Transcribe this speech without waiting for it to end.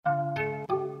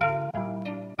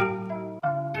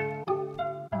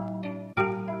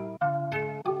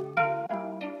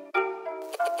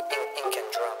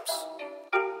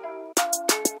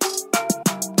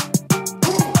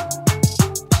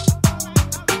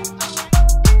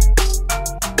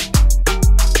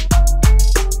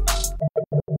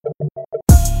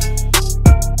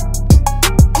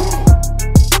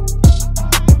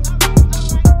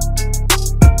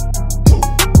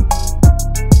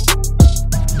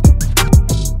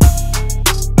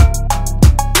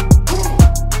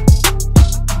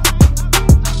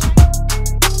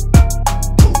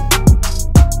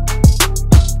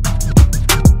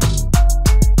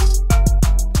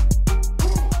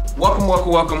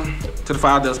welcome to the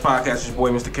Five Dust Podcast. It's your boy,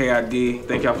 Mr. KID.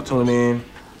 Thank y'all for tuning in.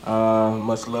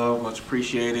 Much love, much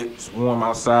appreciated. It's warm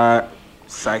outside.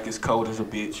 Psych is cold as a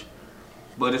bitch.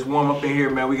 But it's warm up in here,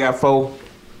 man. We got 4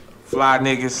 fly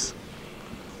niggas.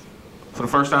 For the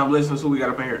first time listeners, who we got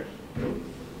up in here?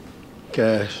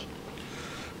 Cash.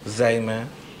 Zay, man.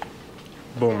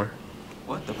 Boomer.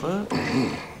 What the fuck?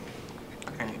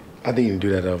 I think you can do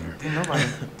that over.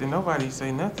 Didn't nobody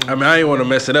say nothing. I mean, I ain't want to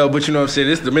mess it up, but you know what I'm saying?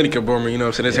 This Dominican Boomer, you know what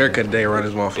I'm saying? This haircut day around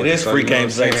this motherfucker. It is so, free you know game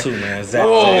what Zay I'm saying? too, man. Zay.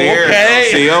 Oh, okay.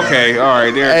 See, okay. All right,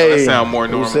 there. That sound more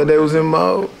normal. Who said they was in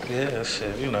mode? Yeah,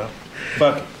 shit, you know.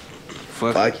 Fuck it.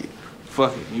 Fuck it.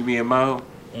 Fuck it. You be in mode?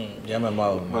 Yeah, I'm in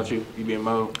mode, man. What about you? You be in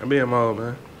mode? I be in mode,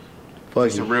 man. Fuck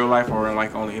It's in you. real life or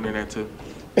like on the internet too?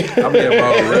 I be in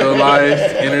mode. Real life,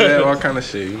 internet, all kind of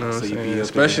shit, you know what So I'm you saying? be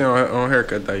Especially on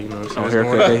haircut day, you know what I'm saying?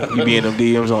 On haircut day? You be in them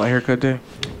DMs on haircut day?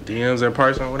 DMs in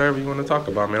person, whatever you want to talk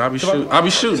about, man. I be shooting,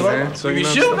 man. So, You be know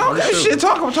shooting? what I'm Okay, saying? shit.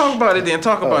 Talk about it then.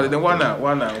 Talk about it then. Why not?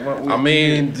 I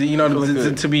mean, you know,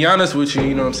 to be honest with you,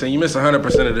 you know what I'm saying? You miss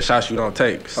 100% of the shots you don't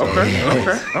take. So,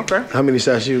 Okay. How many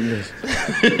shots you missed?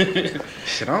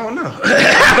 Shit, I don't know.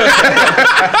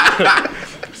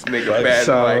 This nigga bad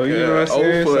So, like you know what I'm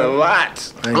saying? for a So-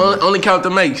 lot. Only count the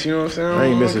makes, you know what I'm saying? I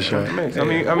ain't miss a shot. I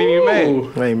mean, you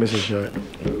made. I ain't miss a shot.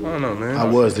 I don't know, man. I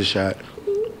was the shot.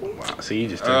 Wow, see, you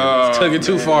just took it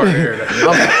too far there.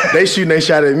 They shooting they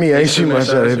shot at me. I ain't shooting my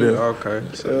shot at them. Okay.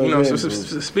 So, you know,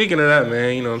 speaking of that,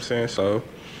 man, you know what I'm saying? So,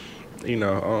 you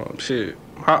know, shit.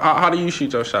 How do you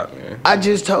shoot your shot, man? I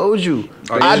just told you.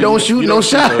 Oh, I you don't shoot- shoot you no don't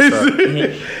shoot no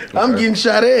shots. I'm getting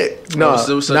shot at. No,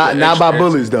 so not by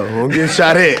bullets though. I'm getting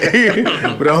shot at.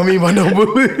 But I don't mean by no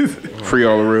bullets. Free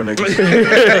all the real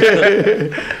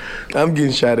niggas. I'm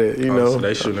getting shot at, you know. So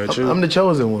they shooting at you? I'm the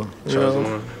chosen one. You Chosen know?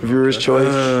 one. Viewer's choice.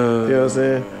 You know what I'm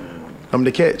saying? I'm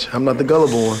the catch. I'm not the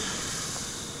gullible one.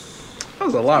 That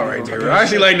was a lot right there. I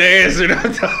actually like the answer.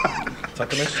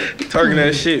 Talking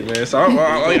that shit, man. So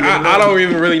I don't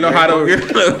even really know how to.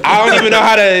 I don't even know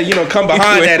how to, you know, come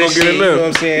behind that and shit. You know what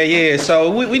I'm saying? Yeah. So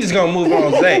we just gonna move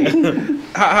on, Zay.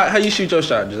 How you shoot your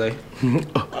shot, Zay?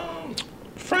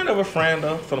 Friend of a friend,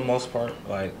 though, for the most part.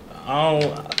 Like,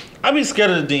 I be scared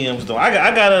of the DMs, though. I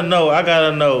gotta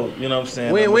know, you know what I'm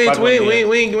saying? We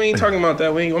ain't talking about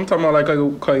that. I'm talking about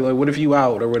like what if you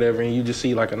out or whatever and you just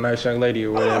see like a nice young lady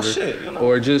or whatever. Oh, shit, you know.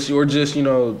 Or just you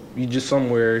know, you just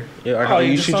somewhere. Yeah, like,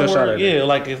 you shoot your shot at yeah,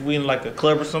 like if we in like a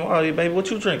club or something. Oh, yeah, baby, what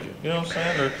you drinking? You know what I'm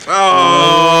saying? Or,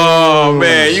 Oh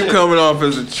man, you coming off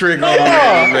as a trick on me,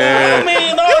 man. I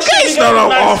mean, no, You can't start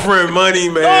off offering money,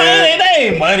 man. That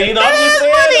ain't money. No, I'm just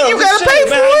saying. money. You gotta pay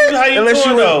for it. How you Unless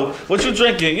doing, you- though? What you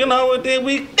drinking? You know, and then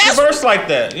we converse like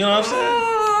that. You know what I'm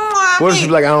saying? What if you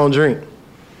be like, I don't drink?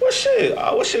 Well, shit.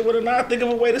 What shit would I think of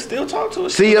a way to still talk to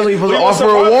us? See, I'm supposed to offer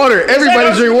her water.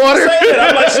 Everybody drink water.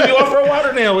 I'm like, should we offer her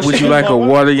water now? Would you like a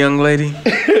water, young lady?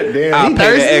 Damn, I'll he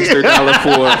pay the thirsty. extra dollar for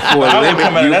a wouldn't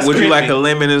come out. lemon. That's Would you like a creepy.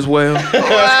 lemon as well?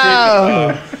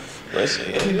 Wow. But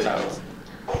shit, you know,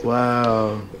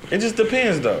 Wow. it just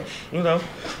depends, though. You know,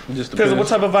 Just depends on what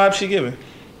type of vibe she giving.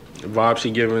 vibe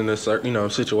she giving this, you know,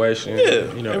 situation.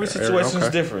 Yeah, You know, every situation is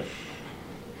okay. different.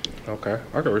 Okay,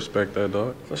 I can respect that,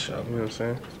 dog. For sure. You know what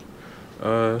I'm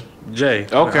saying? Jay.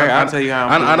 Okay, I'll tell you how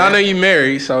I'm doing I know that. you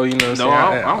married, so you know what I'm No,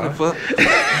 saying? I don't give a fuck.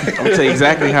 I'm gonna tell you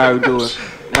exactly how I do it.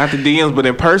 Not the DMs, but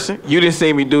in person. You didn't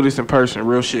see me do this in person.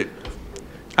 Real shit.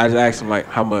 I just asked him like,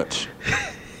 how much?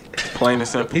 Plain and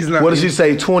simple. He's not. What did you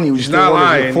say? 20? You still not wanted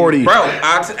lying. 40? Bro,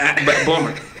 but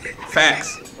Boomer,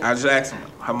 facts. I just asked him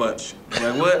how much. I'm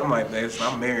like, what? I'm like, man,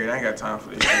 I'm married. I ain't got time for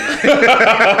this shit.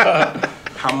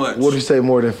 How much? What did you say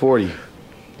more than 40?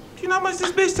 You know how much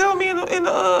this bitch tell me in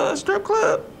the strip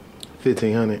club?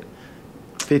 1,500.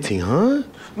 1,500?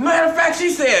 Matter of fact, she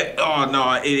said, "Oh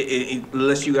no,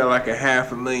 unless you got like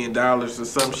 $500,000 or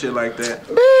some shit like that."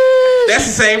 That's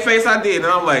the same face I did, and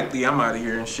I'm like, "Yeah, I'm out of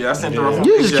here and shit." I sent her off on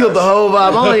You just killed the whole vibe.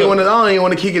 I don't even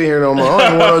want to kick it in here no more. I don't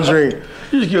even want no drink.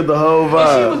 You just killed the whole She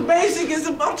was vibe. basic as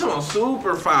a. I'm talking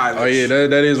super fire. Oh yeah,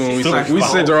 that is when we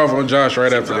sent her off on Josh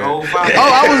right after The whole that. fire.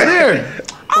 Oh, I was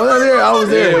there. I was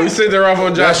there. Yeah, we sent her off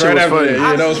on Josh shit right was after funny. that.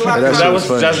 Yeah, that was funny. That shit That was was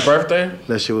funny. Josh's birthday?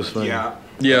 That shit was funny. Yeah.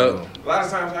 Yeah. A lot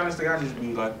of times, honestly, I just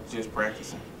be like just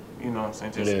practicing. You know what I'm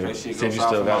saying? Just in Yeah. case shit See if goes you off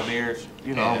still in my got it. marriage.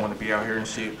 You know, I don't want to be out here and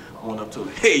shit. Going up to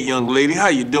her, hey, young lady, how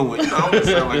you doing? You know, I'm gonna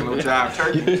sound like a little jive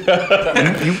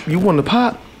turkey. You want to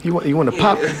pop? You want to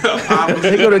pop? Pop.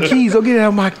 Hey, go to the keys. Go get it out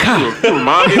of my car. You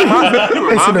remind me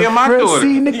of my front daughter.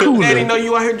 seat in the Your cooler. daddy know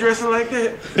you out here dressing like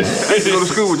that? I used to go to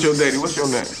school with your daddy. What's your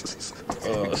name?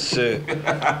 Oh, shit. But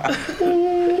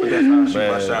that's how I shoot my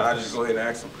Man. shot. I just go ahead and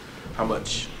ask him, how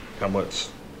much? How much?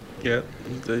 Yeah,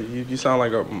 you sound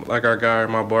like our guy,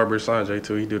 my barber Sanjay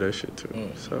too. He do that shit too.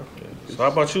 So how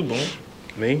about you, Boom?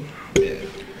 me? Yeah.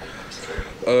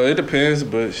 It depends,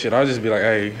 but shit, I'll just be like,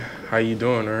 hey, how you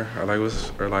doing, or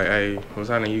like, hey, what's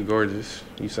happening? You gorgeous?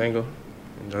 You single?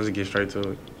 And I'll just get straight to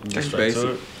it. That's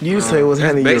basic. You say what's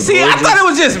happening? You're See, I gorgeous. thought it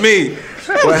was just me.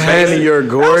 What happening? You're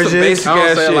gorgeous. basic I don't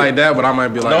ass say it shit. like that, but I might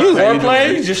be like, No hey, how you foreplay,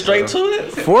 doing? just straight to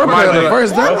it. Foreplay on the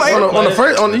first day. On the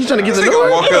first, you trying to get to know her?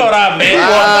 Walk You know what up. I mean?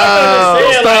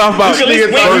 Start off by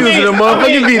niggas using the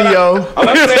motherfucking video. I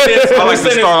like to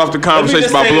start off the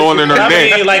conversation by blowing in her I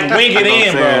neck. mean, like, wing it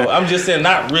in, You know what I'm bro. I'm just saying,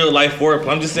 not real life foreplay.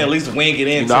 I'm just saying, at least wing it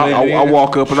in. I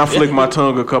walk up and I flick my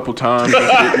tongue a couple times. And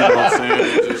shit, you know what I'm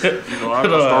saying? Just, I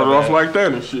started off like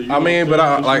that and shit. I mean, but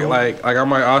I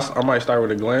I might start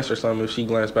with a glance or something. If she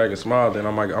glance back and smile, then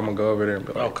I'm gonna go over there and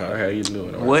be like, Okay. okay, how you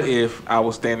doing? What if I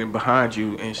was standing behind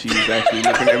you and she was actually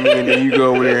looking at me and then you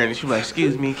go over there and she was like,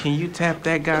 excuse me, can you tap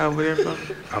that guy over there for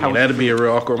me? I mean, that'd be a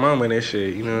real awkward moment and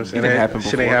shit. You know what I'm saying? It didn't happen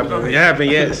Shit ain't before. happened. It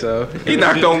happened yet, so. He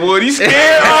knocked on wood. He's scared.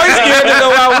 Oh, he's scared to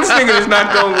go out. This nigga is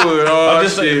knocked on wood. Oh,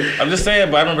 shit. I'm just saying,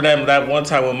 but I remember that one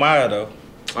time with Maya, though.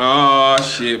 Oh,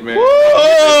 shit, man.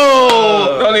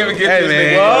 Oh! Don't even get Hey, this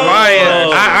man. nigga. Maya,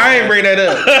 I ain't bring that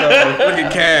up. So. Look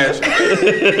at Cash.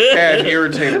 Cash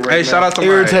irritated right Hey, now. shout out to Maya.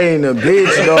 Irritating the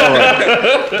bitch,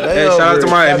 dog. Hey, shout out to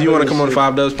Maya. If you want to come on the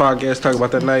 5 Dubs podcast, talk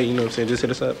about that night, you know what I'm saying? Just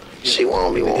hit us up. She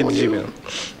won't be Hit the wanting you.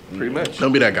 Gmail. Pretty much.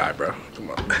 Don't be that guy, bro.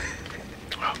 Come on.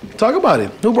 Talk about it.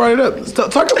 Who brought it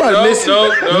up? Talk about it, Missy. no.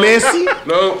 Messy.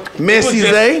 No. Messy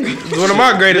Zay. It's one of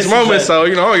my greatest moments, so,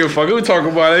 you know, I don't give a fuck. We talk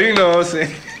about it, you know what I'm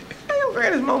saying?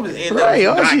 Greatest moments in Right.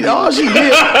 All she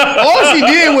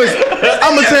did was,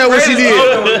 I'm gonna tell you what she did.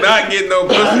 was not getting no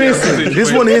pussy. Listen,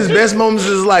 this one of his best moments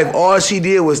of his life. All she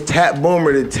did was tap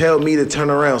Boomer to tell me to turn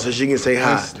around so she can say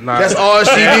hi. That's all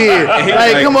she did.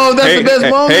 Like, come on, that's the best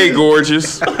moment. Hey,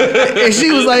 gorgeous. And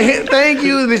she was like, hey, thank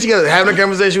you. And then she got having a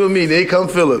conversation with me. They come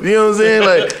Philip. You know what I'm saying?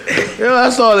 Like, you know,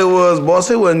 that's all it was,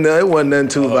 boss. It wasn't nothing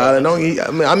too violent.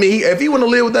 If he want to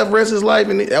live with that for the rest of his life,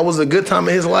 and that was a good time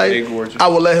in his life, Hey, gorgeous. I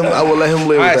would let him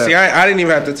live with that. See, I didn't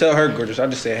even have to tell her gorgeous. I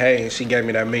just said, hey, and she gave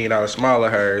me that $1 million smile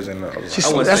of hers. And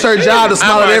That's her job to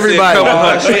smile at everybody. I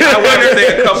wouldn't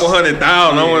say a couple $100,000.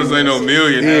 I wouldn't say no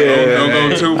million. Yeah. Don't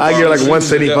go too far. I give her like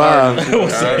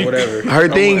 175. Whatever. Her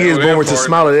thing is Boomer to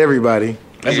smile at everybody. She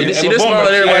But just Boomer, smiled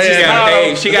at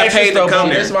everybody. She got paid to come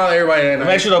She there. smiled at everybody that Make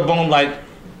night. sure that Boom, like,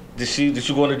 did you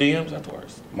go in the DMs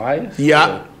afterwards? Maya?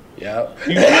 Yeah. Yeah.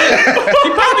 She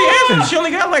probably answered. She only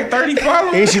got like 30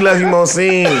 followers. And she left him on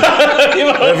scene.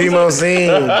 Left him on scene.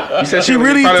 You said She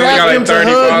really tapped him to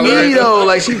hug me though.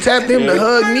 Like she tapped him to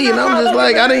hug me, and I'm just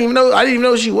like, I didn't even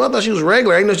know she was. I thought she was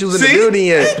regular. I didn't know she was in the building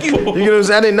yet. You know what I'm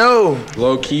saying? I didn't know.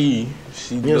 Low key.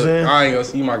 She know what I'm saying? I ain't gonna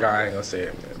see my guy. I ain't gonna say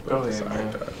it, man. Go ahead,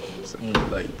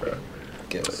 man. Like, bro.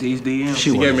 These DMs.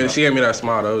 She gave me that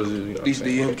smile. That was, you know, These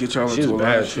DMs get y'all she was into a lot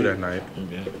bad of too shit. that night.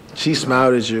 She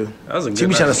smiled at you. That was a good She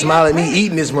be night. trying to smile at me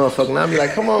eating this motherfucker, and I be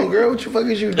like, "Come on, girl, what the fuck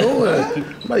is you doing?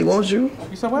 Nobody wants you."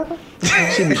 You said what?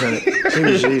 She be trying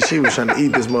to. She was trying to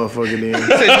eat this motherfucker. Then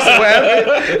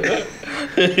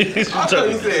I thought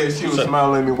you said she was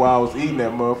smiling at me while I was eating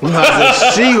that motherfucker. I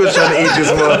said she was trying to eat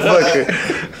this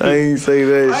motherfucker. I ain't say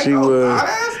that. She was.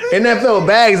 NFL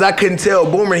bags, I couldn't tell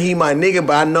Boomer he my nigga,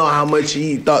 but I know how much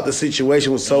he thought the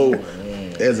situation was so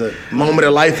as a moment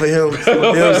of life for him. You know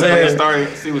what I'm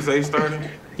saying? See what they started?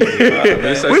 We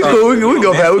cool. We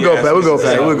go past. We go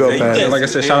past. Like I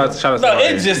said, shout out to No, Maya.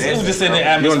 it was just in the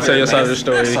atmosphere. You want to tell your side of the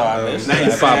story? That's all,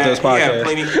 man. You pop this He had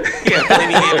podcast.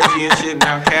 plenty energy and shit.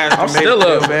 Now Cash I'm still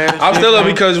up. I'm still up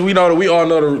because we all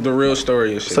know the real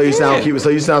story and shit. So you sound keep it. So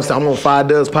you sound. I'm on 5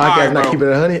 Dubs podcast, Alright, not bro. keep it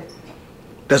 100.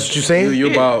 That's what you saying? You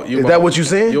Is that what you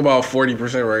saying? You about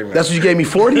 40% right now. That's what you gave me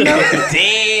 40 now.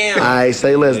 Damn. All right,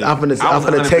 say less. I'm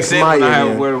finna text Maya. When I had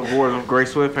then. wore them gray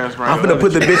sweatpants right I'm finna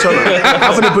put the bitch on.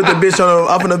 I'm finna put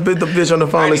the bitch on the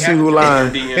phone and see who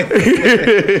lying.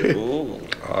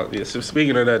 Yeah. So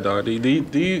speaking of that, dog, do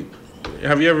you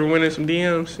have you ever went in some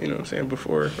DMs? You know what I'm saying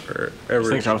before or ever?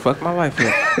 Trying to fuck my life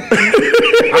up.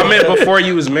 I meant before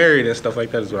you was married and stuff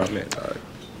like that is what I meant, dog.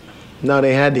 No,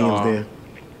 they had DMs then.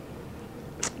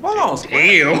 Hold on.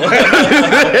 Damn.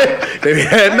 They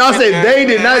had. No, I said they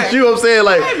did, not you. I'm saying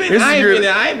like this is your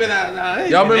I ain't been out.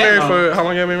 Y'all been married for how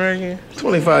long? Y'all been married again?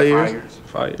 25 years.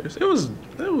 5 years. It was.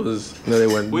 No, they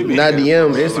weren't. We been Not together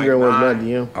DM. for Instagram like was not 9.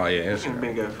 DM. Oh yeah, Been Instagram.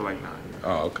 together for like 9 years.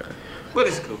 Oh okay. But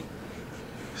it's cool.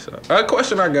 So, a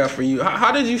question I got for you: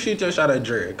 How did you shoot your shot at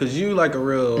Dre? Cause you like a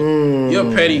real,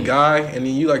 you're a petty guy, and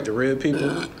then you like the real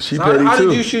people. She So petty how too.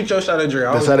 did you shoot your shot at Dre?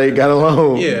 That's how they got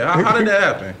along. Yeah. How did that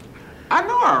happen? I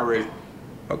know already.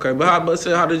 Okay, but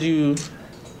how did you?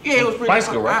 Yeah, it was pretty.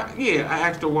 Bicycle, right? I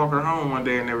asked her to walk her home one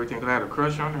day and everything because I had a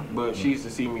crush on her. But she used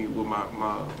to see me with my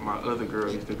other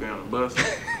girl. Used to be on the bus.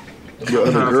 Your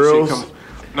other girls?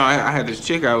 No, I had this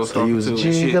chick I was So talking you was to. a And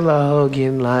shit. gigolo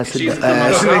getting lots She of used to come on the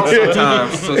ass. house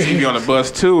sometimes, so she'd be on the bus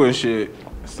too and shit.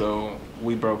 So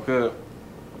we broke up.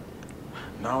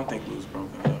 No, I don't think we was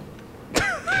broken up.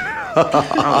 I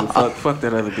don't give a fuck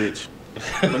that other bitch.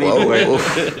 But anyway,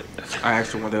 I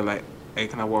asked her one day like, "Hey,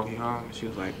 can I walk you home?" And she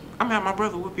was like, "I'm at my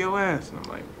brother whoop your ass." And I'm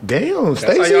like, Damn, That's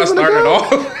how Stacy y'all was in the started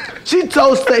girl? off. She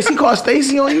told Stacy, called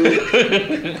Stacy on you.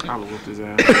 I would whoop his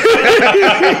ass.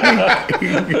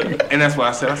 And that's why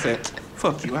I said,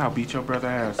 "Fuck you, I'll beat your brother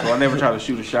ass." So I never tried to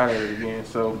shoot a shot at her again.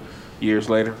 So years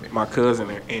later, my cousin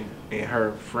and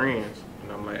her friends,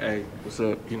 and I'm like, "Hey, what's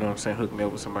up?" You know what I'm saying? Hook me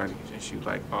up with somebody. And she was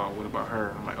like, "Oh, what about her?"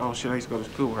 And I'm like, "Oh shit, I used to go to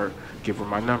school with her. Give her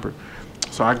my number."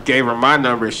 So I gave her my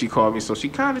number and she called me. So she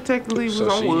kind of technically was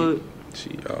on wood.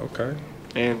 Okay.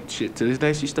 And shit, to this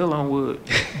day, she's still on wood.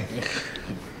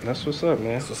 That's what's up,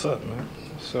 man. That's what's up, man.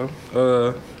 So,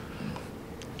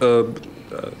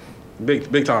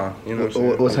 big time. You know what I'm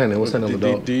saying? What's her name? What's her number,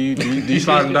 dog? Do you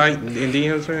slide in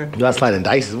DMs, man? You got sliding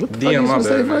dice. What the fuck DM, you my supposed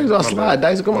to say bad, man. first? I My slide bad.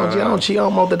 dice. Come on, G. I don't cheat. I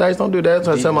don't mount the dice. Don't do that.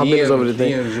 So I tell my business over the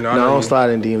thing. DMs, you know, I No, I know don't you- slide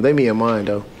in DMs. They be in mine,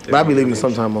 though. But I be leaving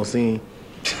sometime on scene.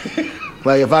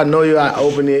 Like, if I know you, I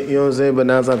open it, you know what I'm saying? But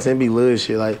 9 times 10 be little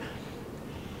shit. Like,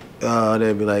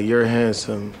 they'd be like, "You're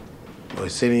handsome." Or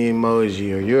sending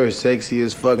emoji, or "You're sexy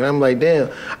as fuck." And I'm like, damn,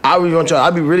 I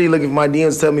be really looking for my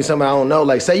DMs to tell me something I don't know.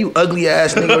 Like, say you ugly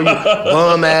ass nigga or you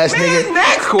bum ass nigga.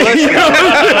 Next question.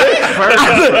 That's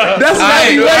what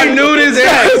I knew this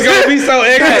ass was gonna be so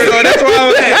ignorant, so that's why I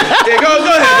was like, yeah, go ahead,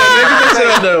 though, nigga. Get that shit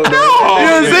up, though. You know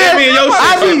what I'm saying? They be in your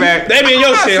I shit, be- huh? They be in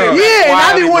your shit, huh? Yeah, and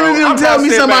I be wanting them to tell me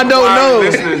something I don't know.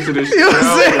 Listening to this shit, You know what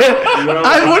I'm saying?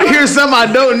 I want to hear something I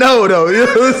don't know, though. You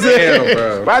know what I'm saying? Damn,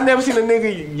 bro. But I never seen a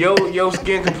nigga your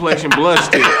skin complexion blush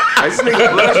to it. Like, this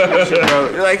nigga blushing and shit, bro.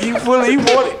 Like, he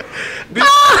wanted.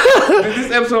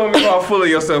 This episode is called Full of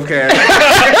Yourself, Cash.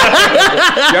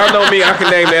 Y'all know me, I can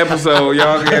name the episode.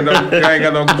 Y'all ain't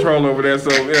got no control over that, so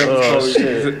the episode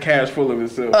is Cash Full of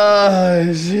Himself.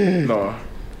 Oh, shit. No.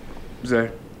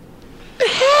 Zay.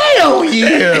 Hell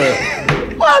yeah.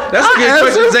 What? That's a good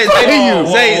question. Zay,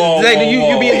 Whoa, Zay, do you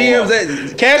whoa, be in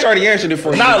DMs? Cash already answered it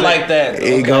for you. Not like that. though.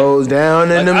 It goes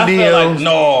down in them I feel like, DMs.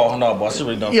 no, boss, you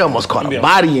really don't. You almost caught a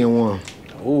body in one.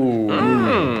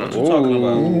 What you talking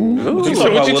about?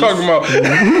 What you talking about?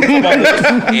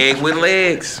 Egg with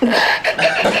legs. No,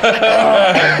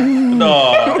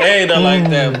 it ain't nothing like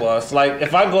that, boss. Like,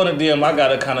 if I go to DM, I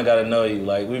gotta know you.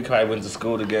 Like, we probably went to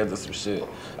school together, some shit.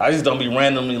 I just don't be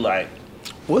randomly like,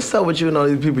 What's up with you and all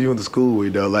these people you went to school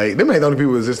with, though? Like, them ain't the only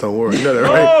people that exist on world. You know that,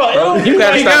 right? oh, You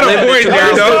gotta He stop got a living point in there,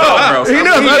 2004, though. bro. He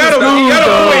knows He other got a schools, point.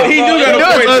 though. He do got a He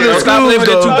point does there. other Stop schools, living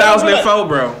in though. 2004,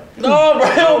 bro. no, bro,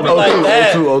 it don't be like 02,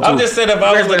 that. 02. I'm just saying, if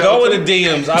I was to go with the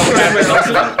DMs, I would have to know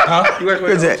some. Huh? You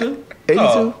graduated What's that? in 02?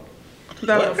 82?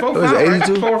 2004, Was it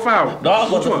 82? 4 or 5? No,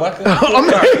 motherfucker. I'm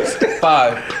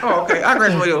 5. Oh, okay. I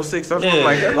graduated 06. That's what I'm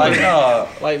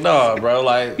Like no, bro.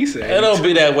 Like He said it don't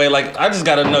be that way. Like I just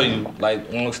gotta know you.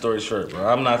 Like long story short, bro.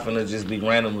 I'm not finna just be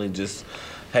randomly just,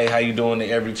 hey, how you doing to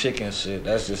every chick and shit.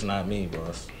 That's just not me,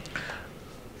 boss.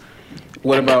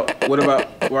 What about,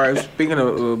 right, speaking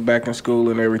of back in school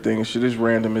and everything and shit, it's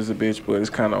random as a bitch, but it's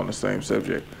kind of on the same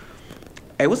subject.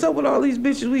 Hey, what's up with all these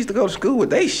bitches we used to go to school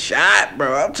with? They shot,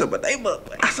 bro. I'm talking about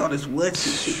I saw this one chick.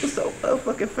 She was so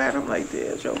motherfucking fat. I'm like,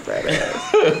 damn, your fat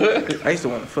ass. I used to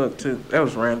want to fuck, too. That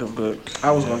was random, but I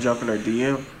was going to jump in her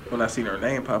DM when I seen her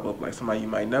name pop up, like somebody you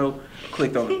might know.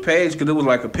 Clicked on the page, because it was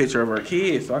like a picture of her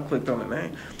kid, so I clicked on the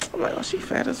name. I'm like, oh, she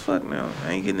fat as fuck now.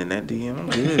 I ain't getting in that DM. I'm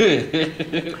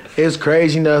good. It's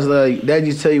crazy, you know. It's like, that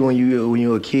just tell you when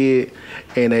you a kid,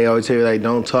 and they always tell you, like,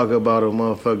 don't talk about a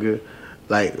motherfucker.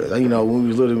 Like, you know, when we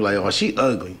was little, like, oh, she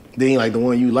ugly. Then, like, the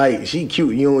one you like, she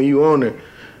cute, you on her.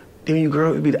 Then you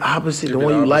grow, it'd be the opposite. The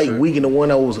one you like weak and the one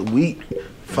that was weak,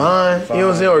 fine. You know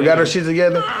what I'm saying? Or got her shit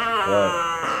together.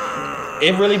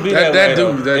 It really be that way.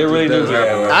 It really do be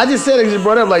that way. I just said it, just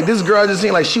brought up, like, this girl just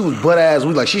seemed like she was butt ass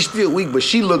weak. Like, she's still weak, but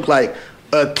she looked like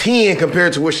a 10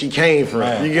 compared to where she came from.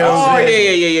 Right. You get what I'm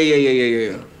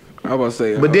saying? Yeah. I was about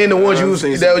to say. But then the ones I've you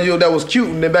seen that was cute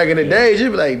in the back in the days,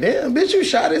 you'd be like, damn, bitch, you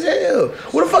shot as hell.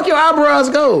 Where the fuck your eyebrows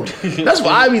go? That's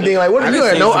what I be thinking. Like, what if you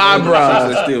had no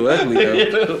eyebrows? That's still ugly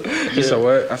though. You said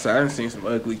what? I said I done seen some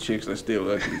ugly chicks that's still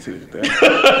ugly to this day.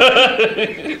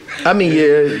 I mean,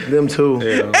 yeah, them too.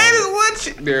 Hey, this one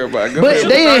chick. Everybody, go But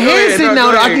ahead. they No, go enhance ahead. it No,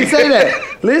 now. go I ahead. can say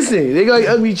that. Listen, they got like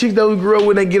ugly chicks that we grew up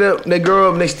when they grow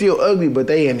up and they still ugly, but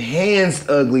they enhanced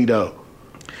ugly though.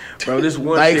 Bro, this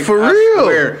one Like, chick, for I real.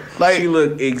 swear, Like- she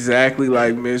looked exactly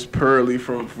like Miss Pearly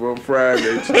from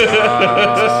Friday.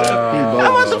 I'm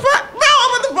about to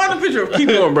find a picture. Keep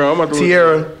going, bro. I'm about to look.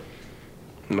 Tierra.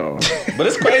 No. But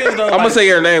it's crazy though. I'm gonna say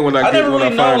her name when I I get never when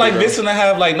really I know find like it, Vincent to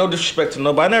have like no disrespect to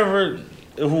nobody. I never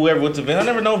whoever went to Vincent. I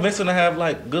never know Vincent to have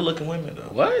like good looking women though.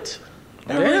 What?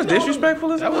 That's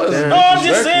disrespectful as That hell. was. Damn. No, I'm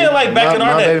just saying like back in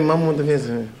our My day. baby mama went to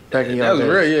Vincent. Back in That y'all was days.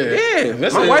 real, yeah. Yeah,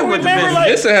 Vincent, my wife went to remember, Vincent. like-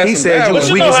 Vincent had He some said bad you ones. was But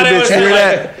you weak know as a how they bitch. was You hear like,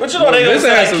 that? but you know they Vincent was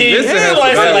had like some- King. Vincent had Vincent some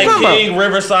like bad say like ones. King,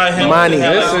 Riverside, Hamilton. Money.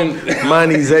 had, like, Vincent,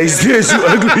 Money, Zay said you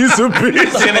ugly as a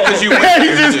bitch. Saying it 'cause you went He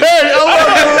there. just heard it.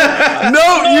 No,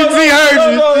 you see, heard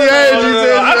you. She heard you.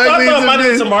 Said I you ugly thought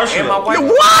Money as to a bitch. Marshall.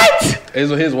 What?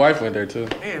 his wife went there too.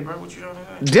 Yeah, bro, what you on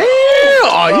that? Damn.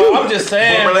 Are you? I'm just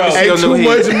saying, Bro, bro. let me see Hey, your too new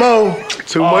much head. more.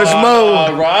 Too much more.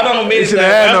 Bro, I don't mean You should've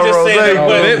that. had I'm no just saying rosé. that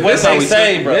what they Vincent-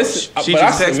 say, bro. She But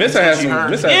just texted me Vincent had since she some. heard.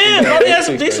 Vincent Yeah, had some probably bad had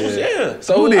some chicks, decent ones. Yeah.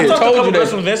 So Who who did? I did? talked to a Told couple you girls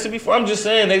that. from Vincent before. I'm just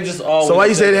saying they just always. So why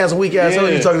you say it has a weak ass? So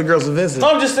Yeah. you talking to girls from Vincent? No,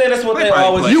 I'm just saying that's what they probably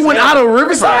always. play. You went say. out of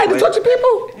Riverside to talk to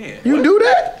people? Yeah. You do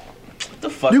that? the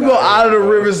fuck. You go out of the bro.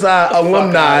 Riverside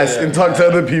alumni outta here, and talk to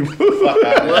other people. Fuck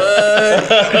out of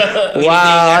here.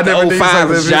 Wow, I never the did 05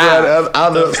 something to people job.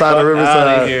 outside of Outta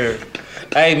Riverside. here.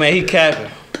 Hey man, he capping.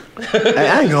 Hey,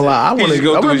 I ain't gonna lie. I He want just to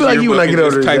go I'm through gonna his be like you when I yearbook get and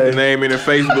older. just type the Zay. name in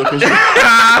Facebook and shit.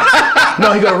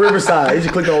 No, he go to Riverside. He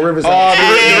just click on Riverside. The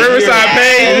Riverside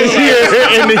page.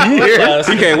 in the year.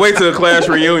 He can't wait till a class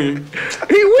reunion.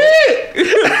 He went.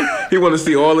 He want to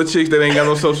see all the chicks that ain't got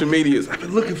no social medias. I've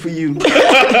been looking for you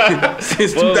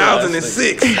since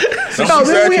 2006. No,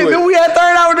 then we had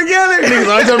third hour together. Niggas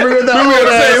always trying to bring it down. We had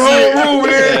the same whole room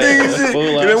and everything and shit.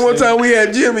 Full And then one ass time we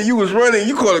had Jimmy, you was running,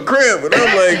 you caught a cramp, and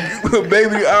I'm like,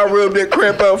 baby, I'll rub that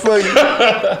cramp out for you.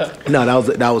 No,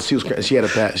 she had a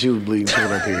pat. She was bleeding. She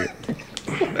was on her period.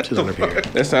 She was on her period.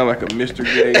 That sound like a Mr.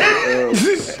 J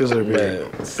She was on her period.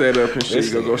 setup and shit.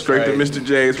 You gonna go straight to Mr.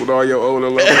 J's with all your older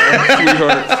love.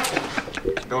 Sweetheart.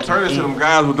 Don't turn into them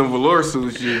guys with them velour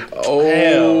suits, you.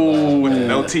 Hell, With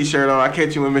no t-shirt on. I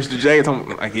catch you in Mr. J's. I'm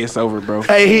like, it's over, bro.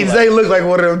 Hey, Zay look like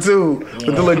one of them too,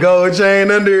 with the little gold chain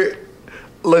under it.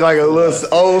 Look like a little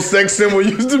old sex symbol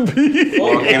used to be.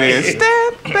 Walking in.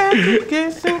 Step back and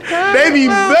get some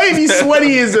Baby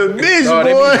sweaty as a bitch, Oh,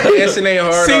 they boy. be dancing they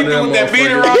hard See on me them with that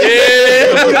beater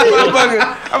motherfuckers. on?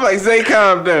 Yeah. I'm like, Zay,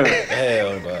 calm down.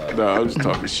 hell no. No, I'm just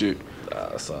talking shit.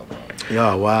 That's something.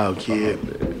 Y'all wild kid.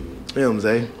 Him,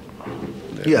 Zay.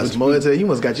 You got some more to tell. You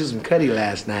must got you some cutty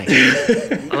last night.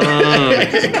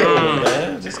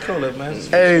 Man, just cool it, man.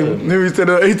 Just Hey, when we said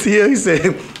on ATL, he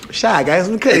said, Shy got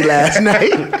some cutty last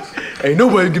night. Ain't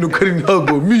nobody get no cutty hug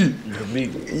but me.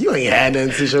 You ain't had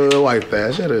nothing to show your wife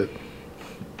that. Shut up.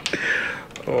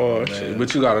 Oh shit!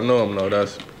 But you gotta know him though.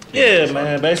 That's Yeah,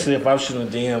 man. Basically, if I'm shooting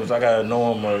DMs, I gotta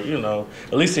know them, or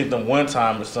at least hit them one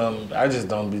time or something. I just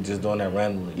don't be just doing that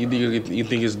randomly. you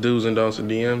think it's do's and don'ts of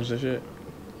DMs and shit.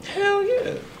 Hell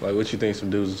yeah. Like what you think some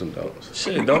do's and don'ts?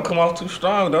 Shit, don't come off too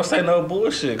strong. Don't say no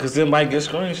bullshit, cause it might get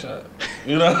screenshot.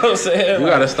 You know what I'm saying? You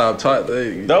gotta stop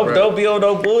talking. Don't be on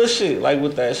no bullshit like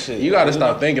with that shit. You gotta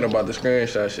stop thinking about the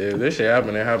screenshot shit. If this shit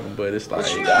happen, it happen. But it's like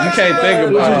you can't think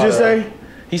about. What you just say?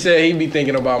 He said he be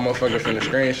thinking about motherfuckers finna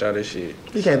screenshot this shit.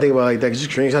 You can't think about it like that because you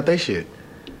screenshot that shit.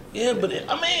 Yeah, but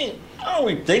I don't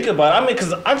really think about it.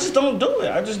 Cause I just don't do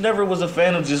it. I just never was a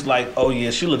fan of just like, oh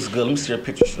yeah, she looks good. Let me see her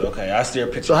picture. Okay, I see her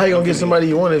picture. So how you gonna get somebody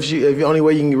you want if the only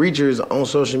way you can reach her is on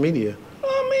social media?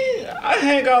 I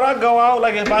hang out. I go out.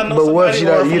 Like if I know. But what if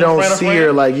somebody or you from a don't friend of see friend.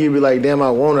 her like you be like, damn,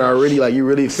 I want her already. Like you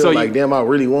really feel So like, damn, I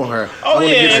really want her. Oh I wanna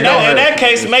yeah, get to in know her. that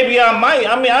case, maybe I might.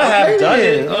 I have Okay, done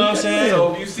then. it. You know what I'm saying?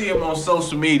 So if you see him on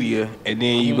social media and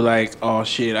then you be like, oh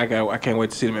shit, I can't wait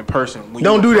to see them in person. When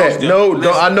Don't you do approach that. them- No,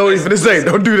 listen, I know what he's finna say.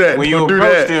 Don't do that. When you Don't do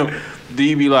approach that. them, do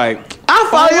you be like, I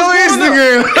follow your what's going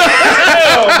Instagram.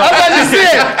 I'm about to say,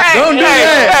 don't do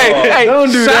that. hey,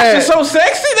 Don't do that. Sasha so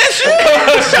sexy? That's you.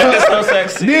 That's so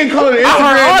sexy. Then call it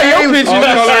Instagram name.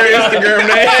 Call her Instagram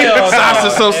name. Hell no. Sasha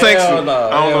so sexy. Hell no. I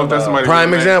don't know if that's somebody.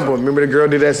 Prime example. Remember the girl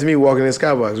did that to me walking in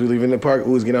Skybox. We leaving the park.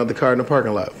 We was getting out the car in the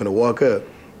parking lot. Finna walk up.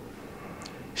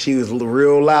 She was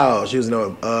real loud. She was in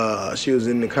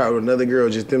the car with another girl,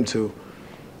 just them two.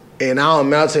 And I'll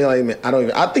tell you like,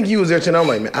 man, I think you was there too. And I'm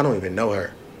like, man, I don't even know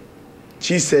her.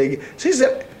 She said,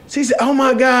 oh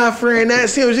my God, friend,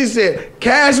 that's him. She said,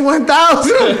 cash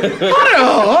 1,000.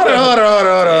 Hold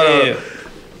on. Yeah.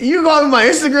 You go on my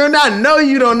Instagram now, I know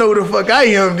you don't know who the fuck I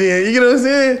am then. You know what I'm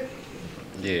saying?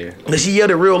 Yeah. And she yelled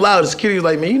it real loud. The security was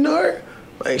like, man, you know her?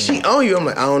 Like, she on you. I'm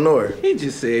like, I don't know her. He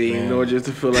just said he didn't know just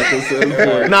to feel like himself.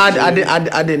 No, I didn't know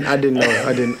her.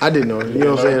 I didn't know her. You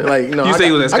know what I'm saying? Like, no, You say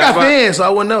he was at I got Skybox? fans, so I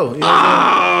wouldn't know. You know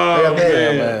what I'm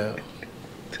saying? I got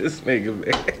fans. Man. This nigga,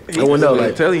 man. I want to know,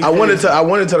 like, I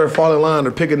wanted to tell her fall in line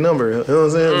or pick a number. You know what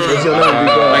I'm saying? What's your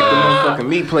number? Like the motherfucking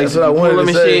meat place. That's what I wanted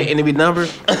to say. And it be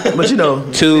numbered. But you know,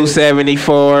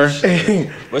 274.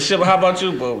 But shit, how about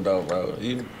you, Boom, though, bro?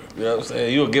 You know what I'm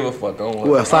saying? You'll give a fuck.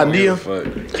 What, slide DM? Fuck.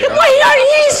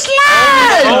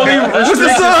 Slide!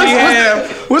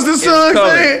 What's the song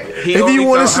saying? If you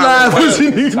want to slide, what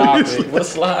you need to do? What's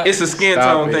slide? It's a skin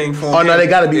tone thing for him. Oh, no, they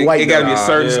gotta be white. It gotta be a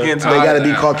certain skin tone. They gotta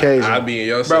be Caucasian. I be in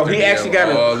your Bro, he actually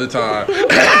got all the time.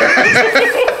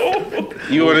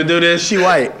 You want to do this? She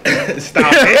white.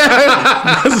 Stop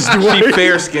it. She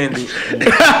fair skinned.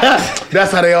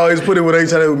 That's how they always put it when they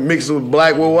try to mix with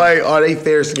black with white. Or they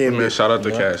fair skinned. Man, shout out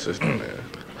to Cash Sister, man.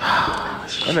 I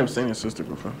never seen your sister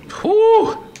before.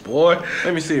 Whoo, boy.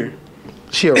 Let me see her.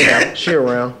 She around. She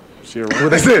around. She around. What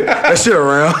they said? That shit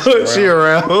around. She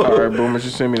around. All right, Boomer,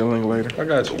 just send me the link later. I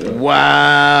got you. Bro.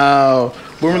 Wow.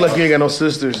 Boomer, like you ain't got no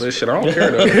sisters. But shit, I don't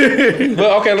care though.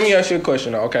 But okay, let me ask you a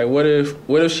question though. Okay, what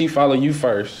if she follow you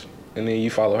first and then you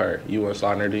follow her? You want to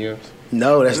slide in her DMs?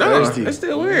 No, that's thirsty. That's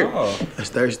still weird. Oh. That's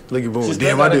thirsty. Look at Boomer. She's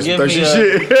Damn, still I gotta did some give thirsty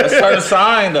me shit. a certain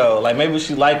sign though. Like maybe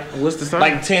she like What's the sign?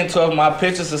 like 10, 12 of my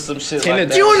pictures or some shit like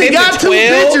that. You only 10 got to 2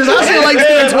 12? pictures. I feel like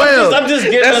 10 to 12. I'm just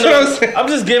giving. That's what I'm saying. I'm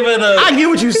just giving a. I get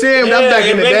what you saying. Yeah, That's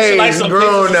back in the maybe she day. like It's some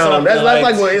grown pictures or now. something, That's like-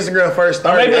 like when Instagram first Or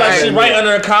started. maybe like she I- write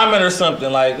under a comment or something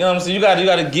like, you know what I'm saying? You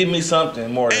got to give me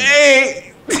something more. Than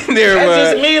Hey, never That's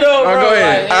mind. just me though, bro. Oh, go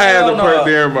ahead. Like, I had hell the part no.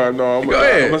 there, but no, I'm Go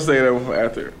ahead. gonna say that one for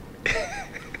after.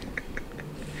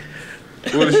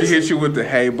 What if she hit you with the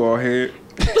hay ball head?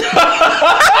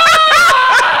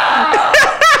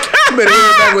 You better hit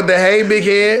it back with the hey, big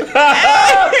head.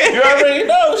 You already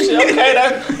know shit.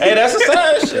 Okay, that's a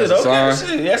sign. Shit. That's a Okay, sign.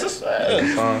 shit. That's a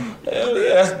sign. Fine. Hell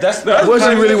yeah, that's What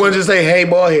she really wanted to say, hey,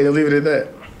 ball head, and leave it at that?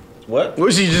 What?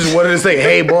 What she just wanted to say,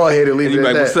 hey, ball head, and leave And it you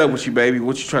at like, what's that? up with you, baby?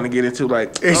 What you trying to get into?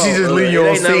 Like, And she just leave you it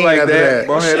on ain't nothing scene like after that.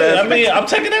 Ball head Shit, ass. I mean, I'm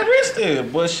taking that risk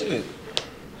then, but shit.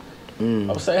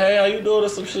 I'm saying, hey, how you doing or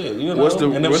some shit, you know? What's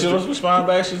the- and if what's she the- don't respond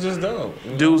back, she just don't.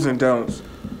 Do's and don'ts.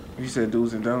 You said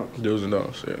do's and don'ts. Do's and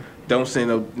don'ts, yeah. Don't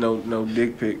send no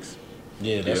dick pics.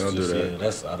 Yeah, that's don't just, do that. yeah,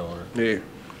 that's out of order. Yeah,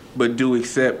 but do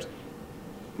accept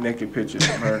naked pictures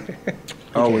from her.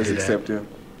 Always do that. accept them.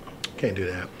 Can't do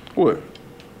that. What?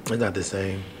 It's not the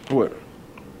same. What?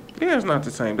 Yeah, it's not the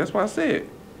same. That's why I said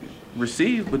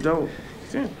receive, but don't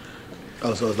send.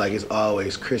 Oh, so it's like it's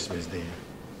always Christmas then.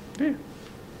 Yeah.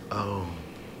 Oh.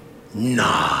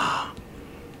 Nah.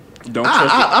 Don't trust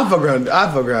it. I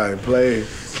fuck around and play.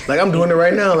 Like I'm doing it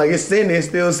right now. Like it's sending, it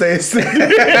still saying sending.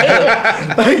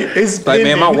 Like it's Like,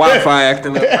 man, my pending. Wi-Fi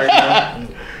acting up right now.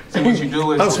 So what you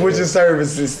do is I'm switching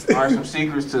services. All right, some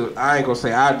secrets to. I ain't gonna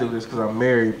say I do this because I'm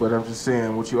married, but I'm just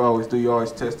saying what you always do. You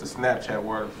always test the Snapchat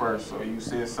word first. So you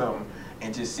send something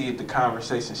and just see if the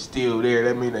conversation's still there.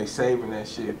 That mean they saving that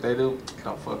shit. If they do,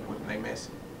 don't fuck with them. They messy.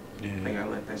 They gotta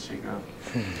let that shit go.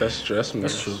 That's true. That's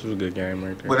true. It's a good game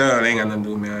right there. But they ain't got nothing to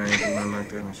do with me. I ain't doing nothing like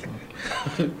that and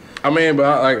shit. I mean, but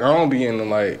I don't be in the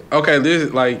like. Okay,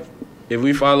 this like if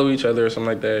we follow each other or something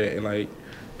like that, and like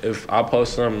if I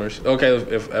post something, or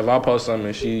if I post something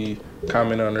and she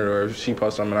comment on it, or if she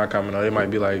posts something and I comment on it, it might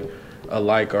be like a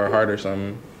like or a heart or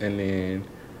something, and then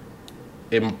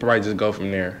it might just go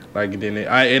from there. Like then it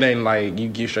ain't like you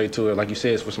get straight to it. Like you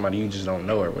said, it's for somebody you just don't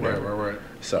know or whatever. Right.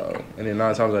 So and then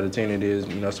 9 times out of 10 it is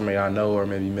somebody I know or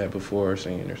maybe met before or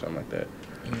seen or something like that.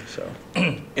 So.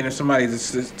 And if somebody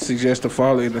suggests to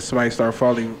follow, and if somebody start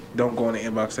following, don't go in the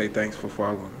inbox say thanks for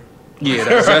following. Yeah,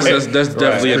 that's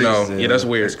definitely a no. Creepy, Yeah, that's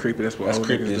weird. That's creepy. That's what That's old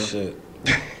creepy niggas as do.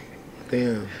 shit.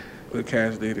 Damn. But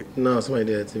Cash did it. No, somebody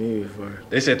did that to me before.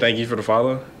 They said thank you for the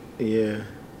follow. Yeah.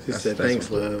 She said that's thanks,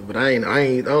 love. But I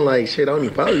don't like shit. I don't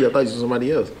even follow you. I thought you was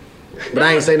somebody else. But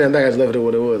I ain't say nothing back. I just left it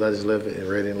what it was. I just left it and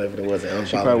read it and left it. It wasn't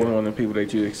She probably unfollowed. one of the people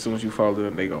that you, as soon as you follow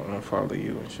them, they gonna unfollow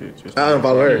you and shit. Just I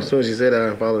unfollowed her. As soon as she said that, I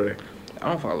unfollowed her. I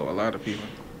don't follow a lot of people.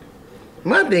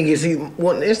 My thing is, see, on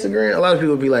Instagram, a lot of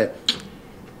people be like,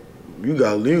 you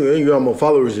got more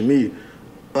followers than me.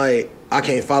 Like, I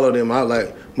can't follow them. I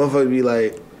like, motherfuckers be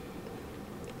like,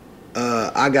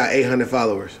 I got 800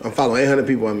 followers. I'm following 800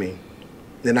 people, I mean.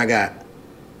 Then I got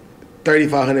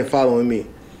 3,500 following me.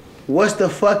 What's the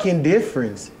fucking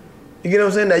difference? You get what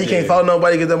I'm saying? That you can't follow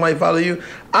nobody because they might follow you.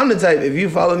 I'm the type, if you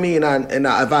follow me and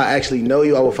if I actually know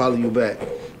you, I will follow you back.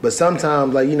 But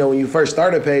sometimes, like, when you first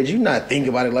start a page, you not think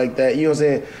about it like that. You know what I'm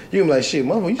saying? You can be like, shit,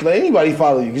 motherfucker, you can let anybody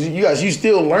follow you because you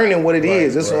still learning what it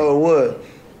is. That's all it was.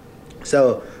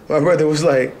 So my brother was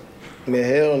like, man,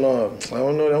 hell no. I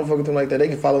don't know. They don't fuck with them like that. They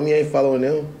can follow me. I ain't following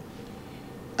them.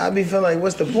 I be feeling like,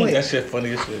 what's the point? That shit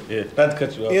funny as shit. Yeah, not to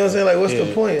cut you off. You know what I'm saying? Like, what's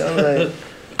the point? I'm like,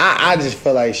 I just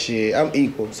feel like shit. I'm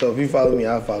equal. So if you follow me,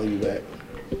 I'll follow you back.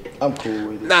 I'm cool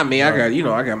with it. Not me. I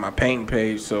got my painting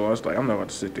page, so I was like, I'm not about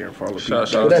to sit there and follow people.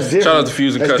 Shout That's different. out to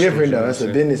Fusing That's Customs. different though. That's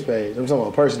a business page. I'm talking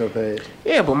about a personal page.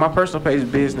 Yeah, but my personal page is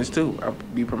business too. I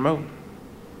be promoting.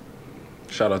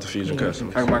 Shout out to Fusion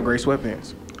Customs. I got my gray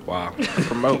sweatpants. Wow.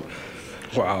 Promote.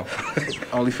 Wow.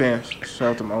 OnlyFans. Shout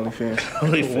out to my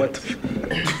OnlyFans. What?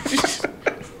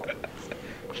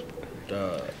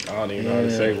 I don't even know how to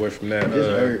segue from that. This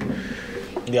hurt.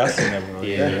 Yeah, I seen that, bro.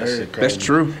 Yeah, that shit crazy. That's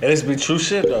true. And it's be true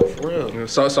shit though, for real.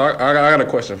 So I got a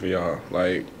question for y'all.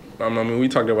 Like, I mean, we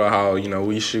talked about how, you know,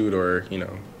 we shoot, or, you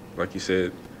know, like you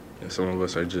said, some of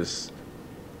us are just,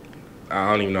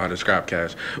 I don't even know how to describe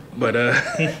cash. But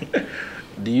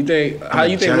do you think, how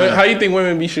you think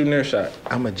women be shooting their shot?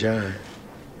 I'm a John.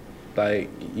 Like,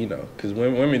 you know, because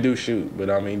women do shoot, but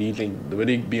I mean, do you think, would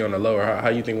it be on the lower? How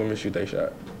you think women shoot their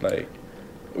shot? Like,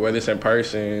 whether it's in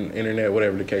person, internet,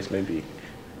 whatever the case may be.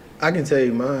 I can tell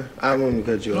you mine. I won't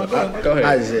cut you off. Go ahead.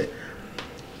 I just said,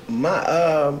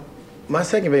 my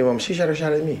second baby mama, she shot her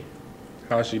shot at me.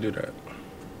 How'd she do that?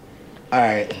 All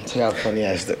right, check out funny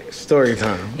ass story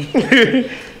time.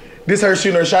 This her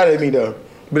shooting her shot at me though,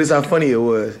 but it's how funny it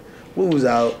was. We was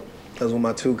out. I was with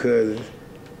my two cousins.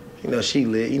 You know, she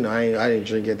lit. You know, I didn't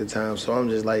drink at the time, so I'm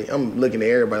just like, I'm looking at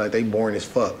everybody like they boring as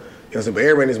fuck. You know what I'm saying? But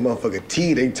everybody in this motherfucker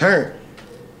T, they turn.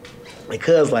 My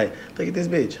cuz like, look at this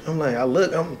bitch. I'm like,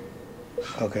 I'm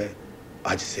okay.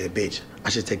 I just said bitch. I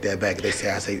should take that back. They say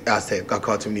I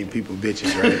call too many people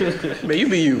bitches, right? Man, you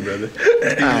be you, brother.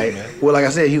 All right. Well, like I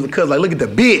said, he was a cuz, like, look at the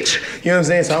bitch. You know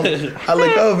what I'm saying? So I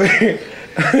look over.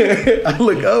 I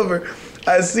look over.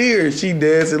 I see her. She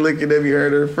dancing, looking at me, her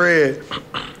and her friend.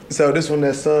 So this one,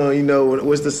 that song, you know,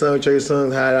 what's the song Trey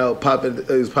Songz had out? It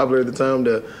was popular at the time.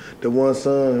 The one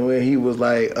song when he was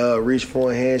like, reach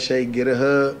for a handshake, get a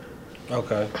hug.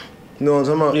 Okay. You know what I'm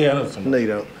talking about? Yeah, I know what you're talking about. No, you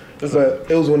don't. But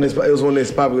it was one of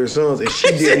his popular songs, and she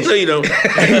did. No, you don't.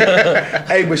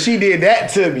 Hey, but she did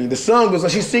that to me. The song was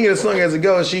like, she's singing the song as it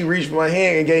goes. She reached for my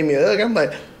hand and gave me a hug. I'm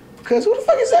like, cuz who the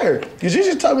fuck is her? Cause you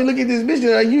just told me, look at this bitch.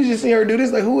 And I usually see her do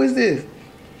this. Like, who is this?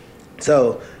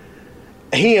 So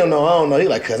he don't know. I don't know. He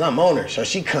like, cuz I'm on her. So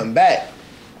she come back.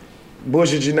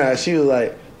 Bullshit you not. She was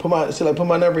like, put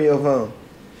my number in your phone.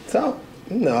 So.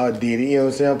 No, I did it. You know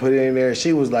what I'm saying? I put it in there.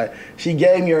 She was like, she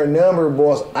gave me her number,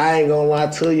 boss. I ain't gonna lie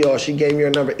to y'all. She gave me her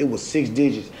number. It was 6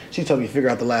 digits. She told me to figure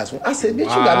out the last one. I said, bitch, you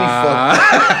got me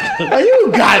fucked up. Like,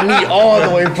 you got me all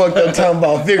the way fucked up talking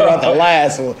about figure out the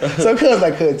last one. So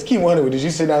cuz keep wondering, did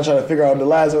you sit down trying to figure out the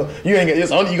last one? You ain't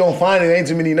it's only you gonna find it. Ain't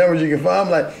too many numbers you can find. I'm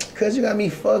like, cuz you got me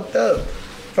fucked up.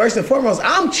 First and foremost,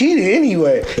 I'm cheating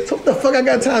anyway. So what the fuck I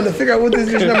got time to figure out what this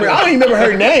bitch number is? I don't even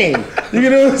remember her name. You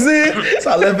know what I'm saying?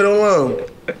 So I left it alone.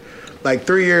 Like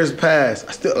 3 years passed.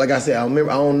 I still, like I said, I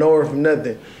don't know her from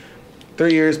nothing.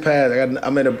 3 years passed. I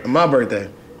met my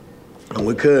birthday. I'm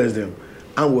with cousin.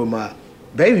 I'm with my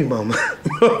baby mama.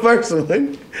 My first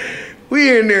one.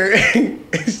 We in there.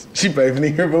 She paid for me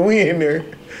here, but we in there.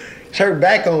 Her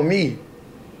back on me.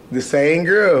 The same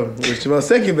girl, which is my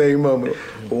second baby mama,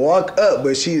 walk up,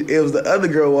 but it was the other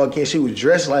girl walk in. She was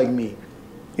dressed like me.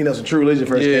 You know, some True Religion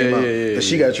first came out. But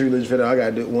she got True Religion for that. I got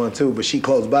to do one too. But she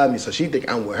close by me, so she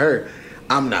think I'm with her.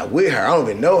 I'm not with her. I don't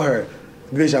even know her.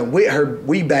 Bitch, I'm with her.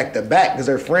 We back to back because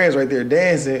her friends right there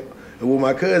dancing with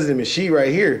my cousin, and she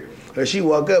right here. And she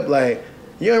walk up like,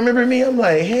 you remember me? I'm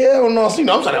like, hell no. So, you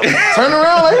know, I'm trying to turn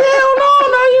around like, hell no.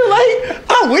 You like,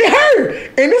 I'm with her.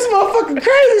 And this motherfucker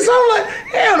crazy. So I'm like,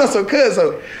 hell no.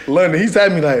 So London, he's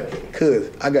telling me like, cuz,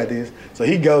 I got this. So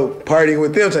he go partying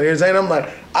with them, trying to entertain.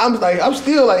 I'm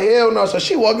still like, hell no. So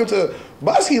she walk up to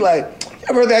Busky like,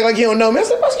 your brother act like he don't know me. I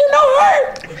said, Busky, you know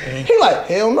her? He like,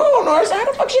 hell no, I don't know her. I said, how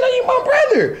the fuck she know you my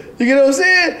brother? You get what I'm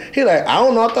saying? He like, I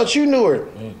don't know, I thought you knew her.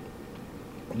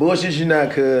 Bullshit you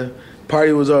not, cuz.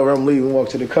 Party was over, I'm leaving, walk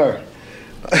to the car.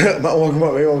 I'm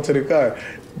walking to the car.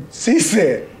 She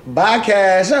said, bye,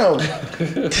 Cash on.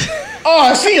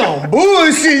 Oh, she on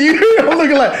bullshit. You know, I'm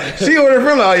looking like, she ordered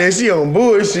from like, oh yeah, she on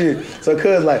bullshit. So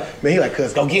cuz like, man, he like,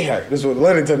 cuz, go get her. This is what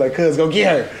London told like, cuz, go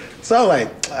get her. So I'm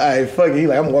like, all right, fuck it. He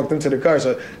like, I'm walking them to the car.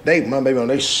 So my baby,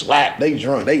 they slap, they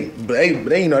drunk. They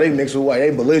you know, they mixed with white. They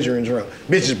belligerent drunk.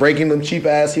 Bitches breaking them cheap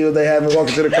ass heels they have and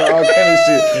walking to the car, all kind of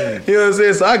shit. You know what I'm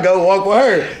saying? So I go walk with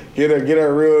her. Get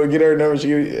her number, she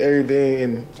give everything,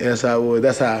 and that's how it was.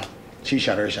 That's how she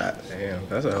shot her shot. Damn,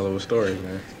 that's a hell of a story,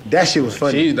 man. That shit was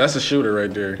funny. That's a shooter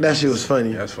right there. That shit was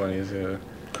funny. That's funny as hell.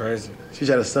 Crazy. She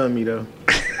tried to stun me though.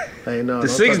 I ain't know. The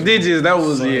 6 digits, that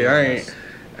was, I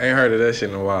ain't heard of that shit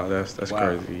in a while. That's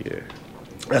crazy, yeah.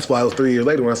 That's why it was 3 years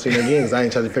later when I seen her again, because I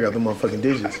ain't trying to figure out the motherfucking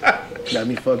digits. Got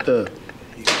me fucked up.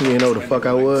 You didn't know who the fuck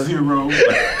I was? 0.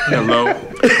 Hello. Yeah,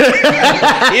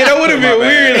 that would have been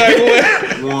weird. Like, what?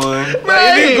 1.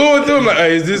 Like, if he going through, I'm like,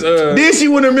 hey, is this Then she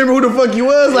wouldn't remember who the fuck you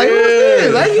was. Like, who's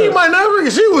this? Like, you might not remember.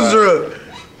 She was drunk.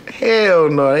 Hell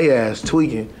no, they ass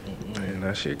tweaking. Man,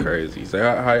 that shit crazy. So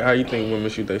how you think women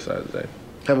shoot their shot today?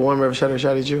 Have a woman ever shot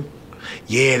at you?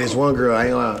 Yeah, this one girl, I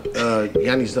ain't gonna lie.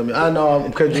 Yanni just told me, I know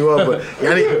I'm cutting you up, but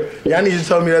Yanni just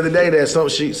told me the other day that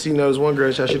she knows one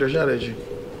girl shoot her shot at you.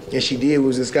 And she did, we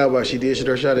was in Skybox, she did shoot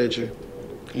her shot at you.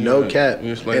 No cap.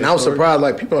 And I was surprised,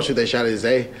 like, people don't shoot their shot at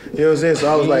Zay. You know what I'm saying? So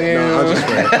I was like, no, I'm just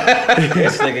playing.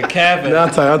 This nigga capping. No,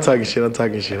 I'm talking shit.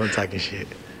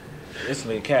 This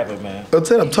nigga capping, man.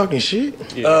 I'm talking shit?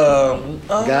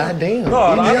 God damn. No,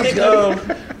 I think,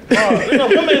 you know,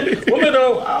 women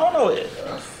don't, I don't know.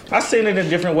 I've seen it in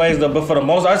different ways, though, but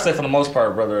I'd say for the most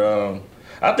part, brother,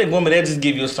 I think women, they just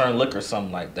give you a certain look or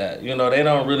something like that. You know, they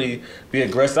don't really be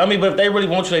aggressive. I mean, but if they really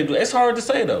want you, they do. It's hard to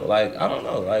say, though. Like, I don't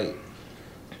know. Like,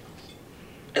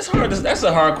 it's hard. That's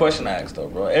a hard question to ask, though,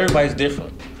 bro. Everybody's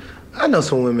different. I know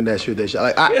some women that shoot their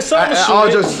shot. Like, some all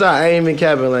jokes aside, I ain't even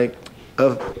capping. Like,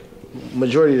 a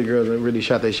majority of the girls that really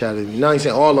shot their shot at me. Now, I ain't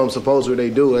saying all of them supposedly they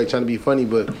do, like, trying to be funny,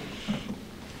 but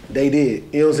they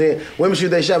did. You know what I'm saying? Women shoot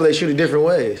their shot, but they shoot it different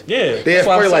ways. Yeah. They at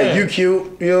first like, you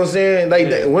cute. You know what I'm saying? Like,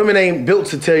 women ain't built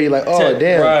to tell you, like, oh,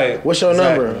 damn, right. What's your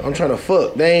number? I'm trying to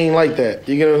fuck. They ain't like that.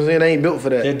 You get what I'm saying? They ain't built for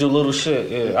that. They do little shit.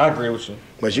 Yeah, I agree with you.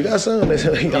 But you got some that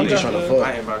say, I'm just trying to fuck.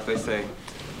 My inbox, they say,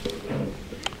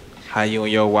 how you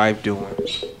and your wife doing?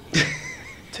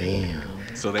 Damn.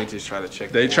 So they just try to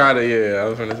check. They try to, yeah. I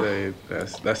was gonna say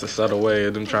that's a subtle way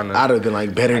of them trying to. I'd have been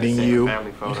like better than you.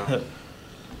 Family photo.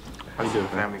 How you doing?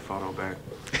 Family photo back.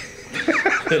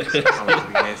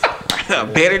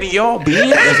 Better than y'all, bitch.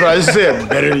 That's what I just said.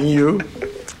 Better than you.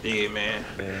 Yeah, man.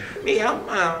 Me,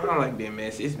 I don't like being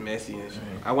messy. It's messy and shit.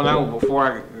 Before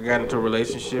I got into a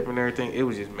relationship and everything, it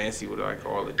was just messy with like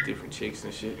all the different chicks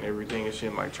and shit and everything and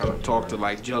shit. Like trying to talk to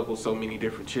like juggle so many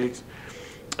different chicks.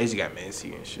 It just got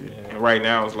messy and shit. Yeah. And right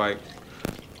now it's like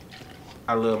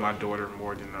I love my daughter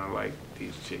more than I like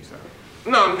these chicks.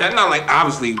 No, not like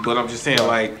obviously, but I'm just saying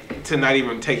like to not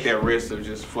even take that risk of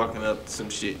just fucking up some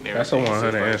shit and everything. That's a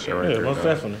 100 answer right there. Yeah, most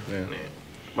definitely. Yeah.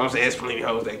 But I'm saying there's plenty of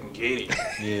hoes that can get it.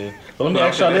 Yeah. But let me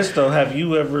ask y'all this though: Have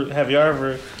y'all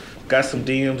ever got some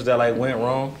DMs that like went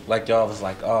wrong? Like y'all was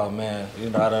like, oh man, you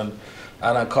know,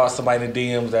 I done caught somebody in the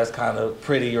DMs that's kind of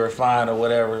pretty or fine or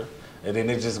whatever, and then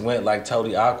it just went like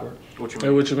totally awkward. What you Hey,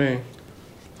 mean? what you mean?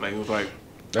 Like it was like.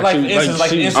 Like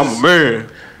instance, I'm a man.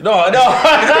 No, no,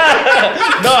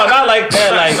 not like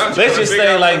that. Like let's just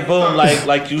say like boom,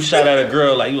 like you shot at a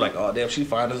girl, like you like, oh damn, she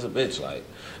fine as a bitch, like,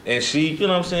 and she, you know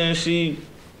what I'm saying, she,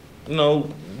 you know,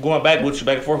 going back with you,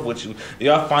 back and forth with you.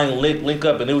 Y'all finally link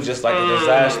up, and it was just like a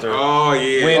disaster. Oh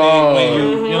yeah. When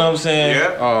you know what I'm saying?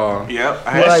 Yep. Oh. Yep.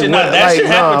 That shit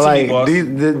happened to me, boss.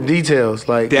 The details,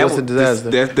 like what's the disaster?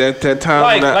 That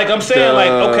time. Like I'm saying, like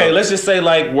okay, let's just say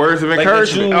like words of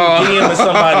encouragement. Like you DMing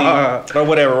somebody or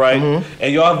whatever, right? Mm-hmm.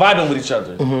 And y'all vibing with each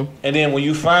other, and then when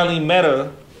you finally met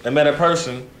a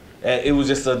person. It was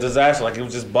just a disaster. Like it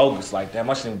was just bogus. Like damn,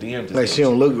 I shouldn't DM this. Like she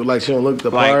don't look the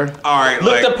part. All right,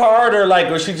 look the part,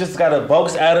 or she just got a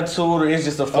bogus attitude, or it's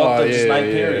just a fucked up night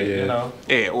period. Yeah. You know.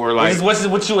 Yeah, or like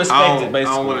what you expected,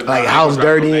 basically. Like house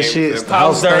dirty and shit.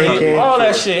 House dirty, all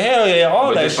that shit. Hell yeah,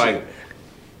 all that shit. Like,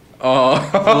 I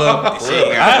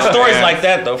have stories like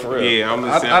that though, for real. Yeah, I'm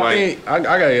just saying. I think I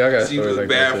got she stories was like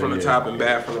bad that from the top and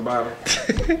bad from the bottom.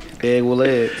 Egg with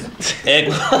legs. Egg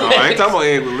with legs. No, I ain't talking about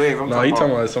egg with legs. No, he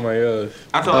talking about somebody else.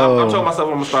 I'm telling myself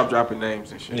I'm gonna stop dropping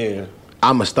names and shit. Yeah.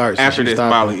 I'ma start. After this,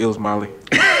 Molly. It was Molly.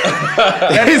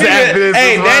 After this,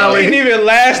 hey, that didn't even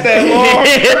last that long.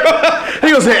 He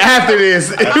gonna say after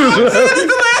this.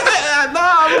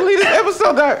 I believe this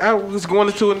episode that I was going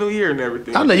into a new year and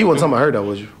everything. I know you wasn't talking about her though,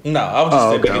 was you? No, I was just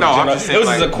thinking. No, I'm just saying. It was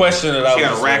just a question that I was. She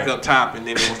got a rack up top, and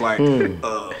then it was like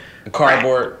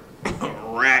cardboard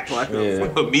rack, like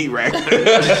a meat rack.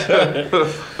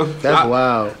 That's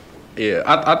wild. Yeah,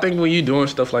 I think when you doing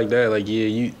stuff like that, like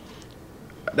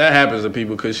that happens to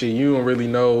people because you don't really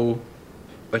know.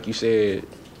 Like you said,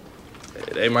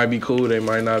 they might be cool, they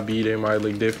might not be, they might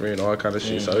look different, all kind of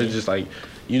shit. So it's just like.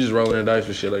 You just rolling the dice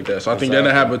with shit like that. So I think that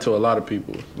happened to a lot of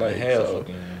people. Like hell, so,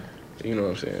 you know what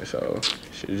I'm saying? So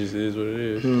shit just is what it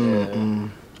is.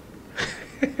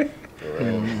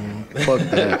 Fuck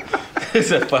that. He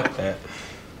said fuck that.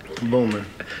 Boomer.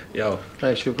 Yo. Can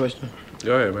I ask you a question?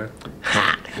 Go ahead, man.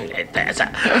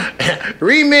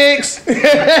 Remix.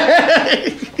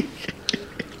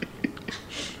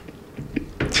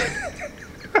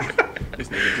 This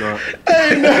nigga drunk.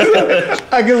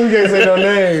 I guess we can't say no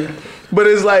name. But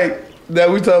it's like That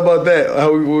we talk about that,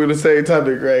 how we were the same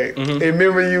topic, right? Mm-hmm. And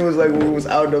remember you was like, when we was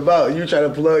out and about, you try to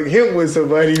plug him with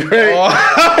somebody, right? Oh.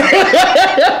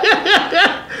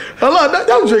 Hold on,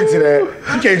 don't drink to that.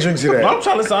 You can't drink to that. I'm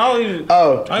trying to say, I don't even.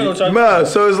 Oh, I ain't gonna try to. nah,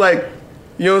 so it's like,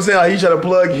 you know what I'm saying? How he try to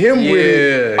plug him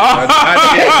with,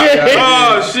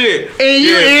 Oh shit! and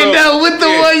you end up with the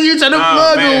one you try to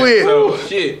plug him with. So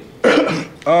shit.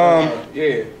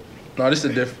 Yeah. No, this is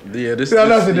a different. Yeah, this. No,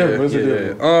 this, that's a different. It's a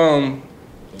different.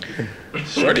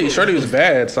 Shorty was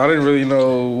bad, so I didn't really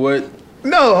know what.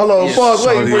 No, hold on, pause.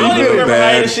 Wait, Shawty before I you don't even do remember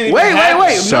it. how this shit even Wait. happened. No,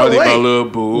 Shawty, my little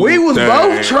wait. boo. We was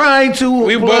both trying to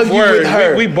We plug both you were. with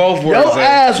her. We both were. Your Zach.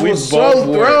 ass We was both so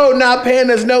were. thrown, not paying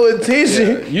us no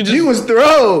attention. Yeah, you was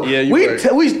thrown. Yeah, you were.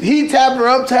 He tapped her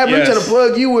up, trying Yes. to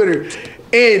plug you with her,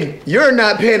 and you're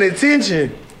not paying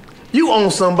attention. You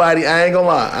own somebody. I ain't gonna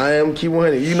lie. I am keep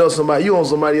 100. You know somebody. You own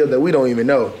somebody else that we don't even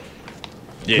know.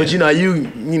 Yeah. But you know you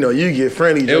get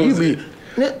friendly. It was- you be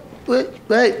like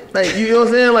you know what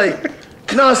I'm saying, like.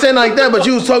 You know what I'm saying, like that, but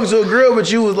you was talking to a girl,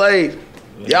 but you was like,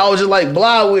 y'all was just like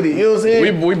blah with it, you know what I'm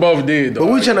saying? We both did, though.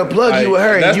 But we trying to plug you with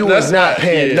her, and you was not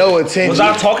paying no attention. Was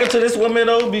I talking to this woman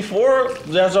though before?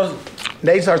 That's just,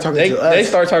 They started talking to us. They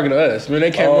started talking to us. When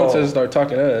they came up to us and started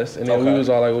talking to us, and then we Okay. was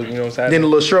all like, well, you know what's happening? Then the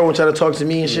little short one tried to talk to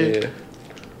me and shit. Yeah.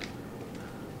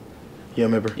 You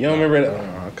remember? You don't remember that?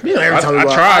 Oh, okay. You know, every time we go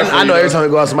out, tried. I know every time we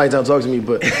go out, somebody trying to talk to me,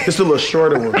 but it's a little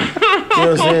shorter one. You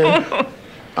know what I'm saying?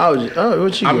 What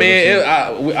you I doing? mean,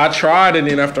 I tried, and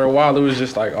then after a while, it was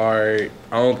just like, all right,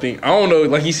 I don't know.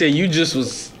 Like he said, you just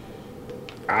was,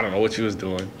 I don't know what you was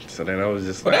doing. So then I was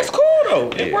just but like, that's cool though.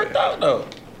 It Yeah. worked out though.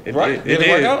 It Right? did. Did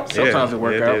it work out? Sometimes it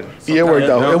worked out. did. Yeah, it worked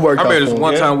out. It worked I out. remember this for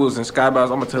one Yeah. time we was in Skybox. I'm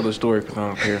gonna tell the story because I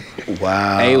don't care. him.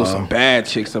 Wow. Hey, it was some bad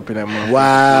chicks up in that motherfucker.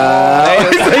 Wow.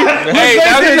 Hey,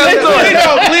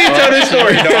 Please tell this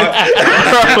story, dog.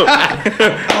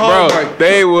 Bro,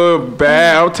 they were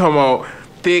bad. I'm talking about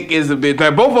thick as a bitch.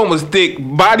 Like, both of them was thick,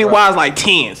 body wise like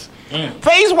 10s.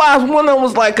 Face wise, one of them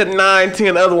was like a 9,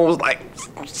 10. The other one was like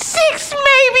 6,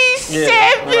 maybe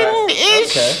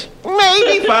 7-ish,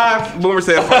 maybe 5. Boomer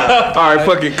said 5. All right,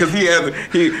 fuck it, cause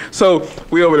he. So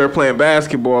we over there playing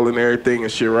basketball and everything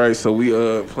and shit, right? So we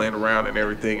playing around and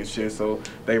everything and shit. So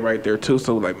they right there too.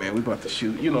 So like, man, we about to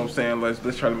shoot. You know what I'm saying?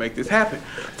 Let's try to make this happen.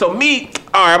 So me,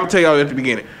 all right, I'm gonna tell y'all at the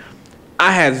beginning.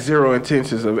 I had zero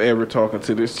intentions of ever talking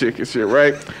to this chick and shit,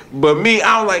 right? But me,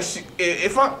 I was like,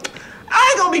 if I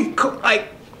ain't gonna be like,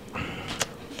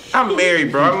 I'm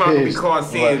married, bro. I'm not gonna be caught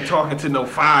seeing talking to no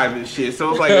 5 and shit. So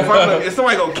it's like, if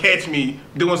somebody gonna catch me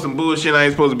doing some bullshit I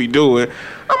ain't supposed to be doing, I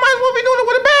might as well be doing it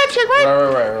with a bad chick, right?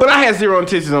 Right. But I had zero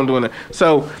intentions on doing it.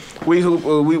 So we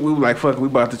like, fuck, we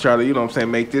about to try to, you know what I'm saying,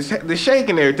 make this shake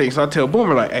and everything. So I tell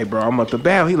Boomer, like, hey, bro, I'm up the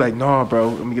bow. He like, nah, bro,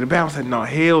 let me get a bow. I said, nah,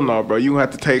 hell no, bro. You gonna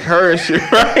have to take her and shit,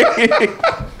 right?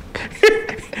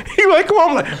 He like, come on,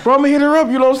 I'm like, bro, I'm gonna hit her up,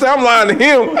 you know what I'm saying? I'm lying to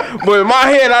him. But in my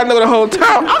head, I know the whole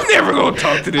time, I'm never gonna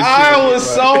talk to this I shit. was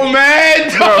so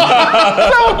mad,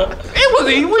 dog. So it was,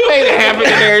 we made it happen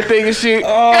and everything and shit.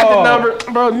 Got the number,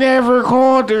 bro, never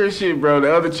called her and shit, bro.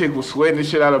 The other chick was sweating the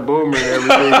shit out of Boomer and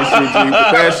everything and shit, G.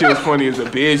 But that shit was funny as a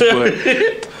bitch, but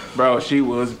bro, she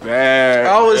was bad.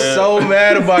 I was so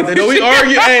mad about that. We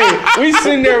arguing. Hey, we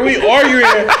sitting there, we arguing.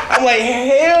 I'm like,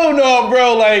 hell no,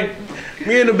 bro. Like,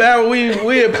 me and the band, we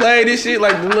had played this shit,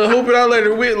 like the little hooping I let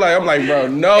her with. Like, I'm like, bro,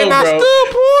 no, and bro. I still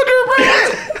pulled her, bro.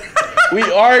 We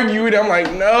argued. I'm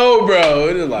like, no, bro.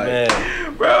 It is like,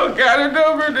 Bro, got her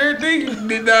number and everything.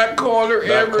 Did not call her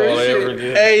ever and shit.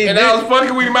 again. hey, And I was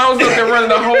fucking with him. I was up there running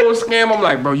the whole scam. I'm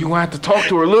like, bro, you gonna have to talk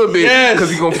to her a little bit. Yes.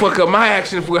 Because you gonna fuck up my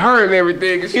actions with her and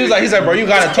everything. And he was like, bro, you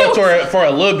gotta talk to her for a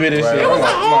little bit and shit. it I'm was a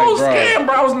like, whole bro. scam,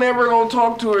 bro. I was never gonna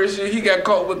talk to her and shit. He got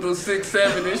caught with the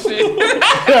 6-7 and shit.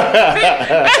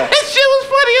 That shit was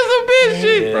funny as a bitch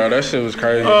shit. Bro, that shit was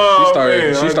crazy. Oh, she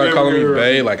started man, I calling never me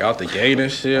heard bae, like out the gate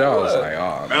and shit. I was like,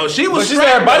 oh, man. Oh, she was But she strapped,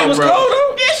 said everybody though, was bro. cold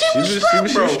though. Yeah, she was She strapped,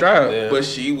 was bro. strapped. Yeah. But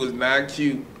she was not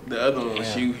cute. The other one,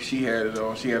 she had it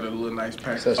on. She had a little nice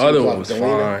pack. So she Other was one off was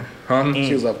Galena? fine. Huh?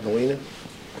 She was off Galena.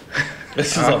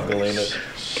 This is up Galena.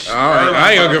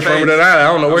 I ain't gonna confirm that. I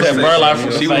don't know where That she's Burlock at.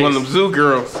 from She was one of them zoo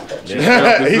girls. He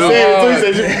said she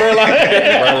was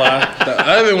Burlock. The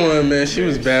other one, man, she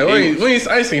was bad. I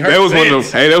ain't seen her. That was since. one of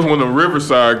them. Hey, that was one of them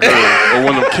Riverside girls or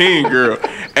one of them King girls.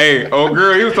 Hey, old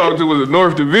girl he was talking to was the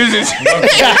North Division.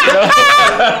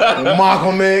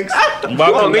 Malcolm X.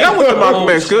 Malcolm X. I went to Malcolm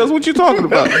X, cuz. What you talking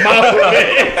about? They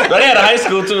had a high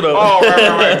school too, though. Oh,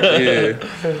 right. Yeah.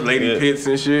 Lady Pitts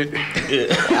and shit.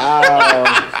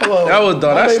 That was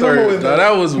dog. That story.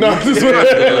 That was. No,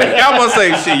 I'm gonna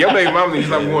say shit. Your baby mama need to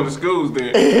stop going to schools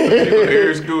then.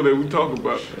 Every school that we talk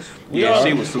about. Yeah,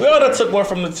 she was super. We all done took more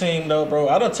from the team though, bro.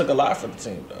 I done took a lot from the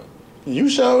team though. You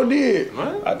sure did.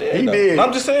 What? I did. He though. did.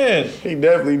 I'm just saying. He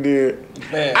definitely did.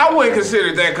 Man. I wouldn't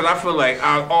consider that because I feel like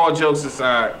all jokes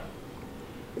aside,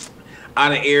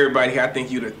 out of everybody, I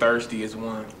think you the thirstiest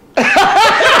one. I'm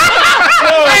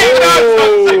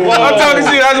talking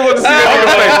shit. I just want to see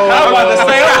that. I'm about to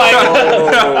say, I'm like, oh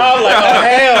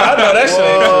hell, I know that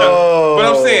shit. But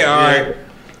I'm saying, all right.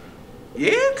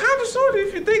 Yeah, kind of, sort of,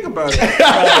 if you think about it.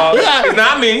 It's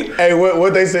not me. Hey,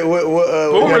 what they say?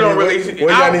 Boomer don't really.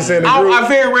 What Yanni said in the group? I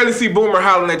very rarely see Boomer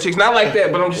hollering at chicks. Not like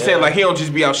that, but I'm just saying, like, he don't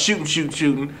just be out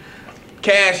shooting.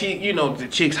 Cash, the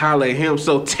chicks holler at him.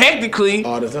 So technically,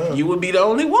 all the time, you would be the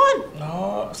only one.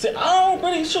 No, see, I don't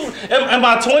really shoot. In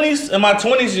my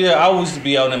 20s, yeah, I used to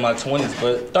be out in my 20s,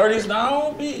 but 30s, now I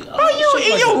don't be. Oh, you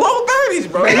in your low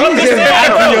 30s, bro. Man, you just back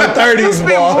in your 30s,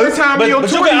 bro. But you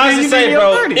can honestly say,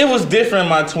 bro, it was different in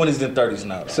my 20s than 30s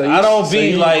now. So I don't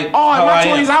be like. Oh, in my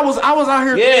 20s, I was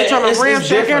out here trying to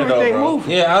ramshack everything moving.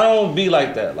 Yeah, I don't be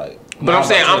like that, like. But I'm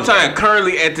saying, I'm talking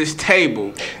currently at this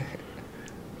table.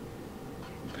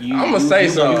 I'm gonna say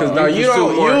something because now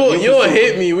you'll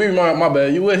hit me. My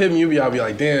bad. You would hit me. I'll be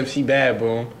like, damn, she bad,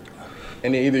 boom.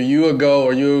 And then either you would go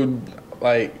or you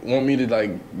like want me to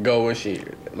like go and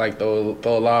shit, like throw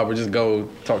a lob or just go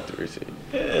talk to her shit.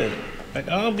 Yeah, like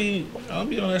I don't be on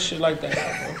that shit like that, bro.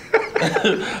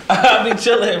 I be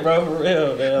chilling, bro, for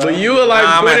real, man. But you would like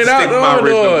put it out,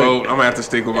 though. I'm gonna have to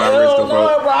stick with my wrist,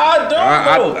 bro.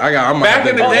 Back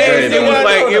in the days, it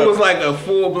was like a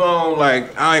full blown,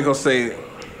 like, I ain't gonna say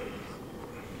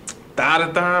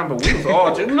thon, but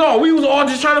we was all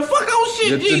just trying to fuck on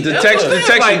shit. The detection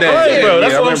days, bro.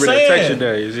 That's what I'm saying. Detection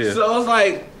days, yeah. So it's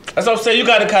like. That's what I'm saying. You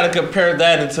got to kind of compare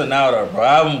that into now, though, bro.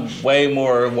 I'm way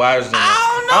more wise than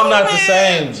I'm not the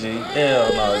same, G.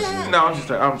 Hell no, G. No, I'm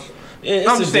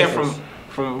just saying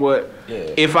from what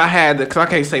if I had to, because I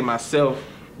can't say myself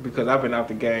because I've been out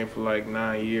the game for like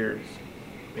 9 years,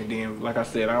 and then like I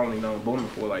said, I only known Boomer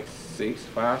for like 5,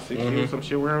 6 years, some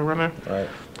shit we're running. Right.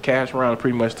 Cash around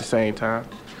pretty much the same time.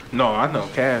 No, I know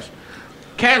Cash.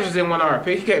 Cash was in one of our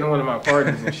pictures. He came to one of my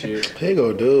parties and shit.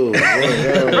 Piggo, dude.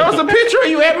 There was a picture of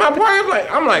you at my party.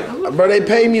 I'm like, bro, they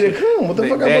paid me to come. What the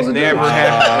fuck I'm supposed to do? That never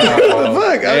happened. What the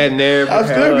fuck? That never I'm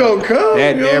still gonna come.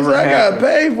 That never happened. I got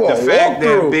paid for the fact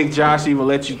that Big Josh even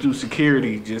let you do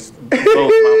security just blows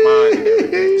my mind and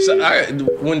everything. So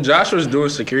when Josh was doing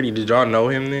security, did y'all know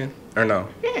him then or no?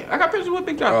 Yeah, I got pictures with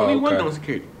Big Josh when he wasn't doing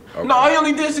security. Okay. No, he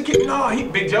only did security. No,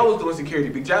 Big Joe was doing security.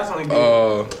 Big Josh only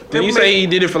did. Did you say he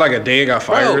did it for like a day and got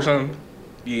fired or something?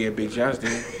 Yeah, Big Josh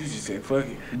did. He just said, fuck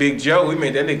it. Big Joe, we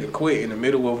made that nigga quit in the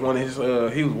middle of one of his,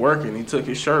 he was working. He took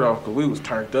his shirt off because we was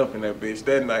turned up in that bitch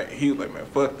that night. He was like, man,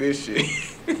 fuck this shit.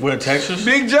 Where, Texas?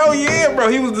 Big Joe, yeah, bro.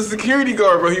 He was the security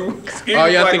guard, bro. He was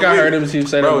I think I heard him say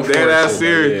that before. Bro, that's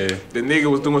serious. Yeah. The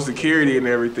nigga was doing security and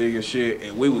everything and shit,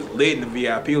 and we was lit in the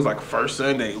VIP. It was like first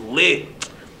Sunday, lit.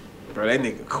 Bro, that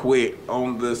nigga quit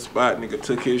on the spot. Nigga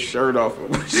took his shirt off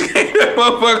and that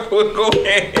motherfucker was going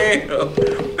ham.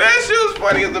 That shit was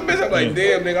funny as a bitch. I'm like,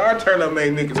 damn, nigga, our turn up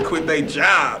made niggas quit their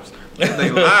jobs,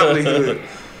 their livelihood.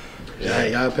 Yeah,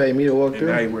 y'all paid me to walk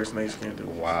through. Now he wears snakeskin, dude.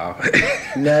 Wow.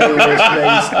 Now he wears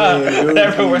snakeskin, dude.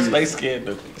 Never wears snakeskin,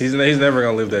 dude. He's never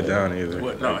gonna live that down either.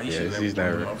 What? No, he's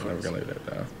never gonna live that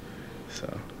down.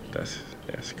 So that's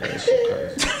crazy.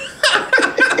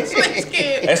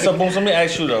 Hey, so Boom, let me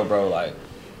ask you though, bro. Like,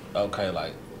 okay,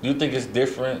 like, do you think it's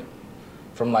different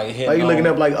from like hitting? Are you looking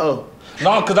up like, oh?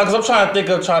 No, cause I'm trying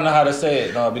to know how to say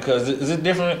it. No, because is it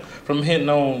different from hitting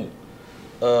on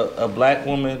a black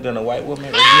woman than a white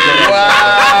woman? Wow.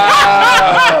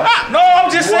 No,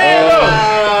 I'm just saying though.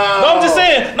 No, I'm just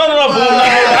saying. No, Boom.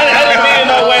 I didn't mean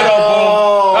no way though, Boom.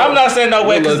 I'm not saying no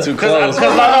way because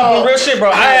real shit,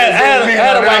 bro. I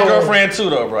had a white girlfriend too,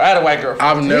 though, bro. I had a white girlfriend.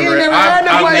 I've never had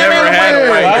a white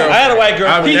girl. I had a white girl.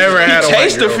 I've never had a white girl. He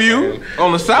chased a few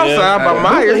on the south side by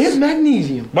Myers. His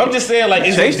magnesium. But I'm just saying, like,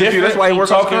 it's different. That's why he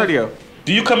works on cardio.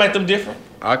 Do you come at them different?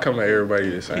 I come at everybody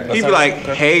the same. He be like,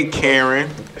 "Hey, Karen."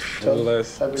 Happy New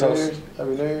Year's. Happy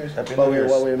New Year's.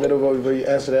 While we're in the middle, before you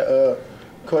answer that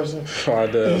question.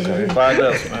 5 dubs, man. 5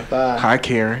 dubs, man. Hi,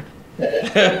 Karen.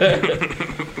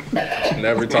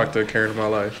 Never talked to a Karen in my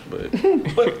life, but you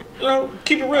know,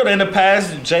 keep it real. In the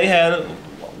past, Jay had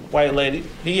white lady.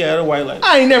 He had a white lady.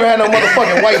 I ain't never had no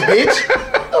motherfucking white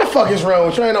bitch. What the fuck is wrong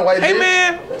with you? Ain't no white bitch. Hey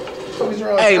man.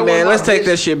 Wrong? Hey man, let's take bitch.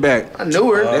 that shit back. I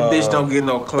knew her. That bitch don't get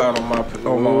no clout on our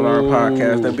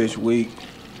podcast. That bitch weak.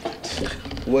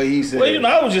 What he said. Well, you know,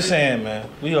 I was just saying, man.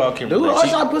 We all can Dude, relate. I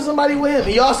try to put somebody with him.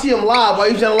 And y'all see him live. Why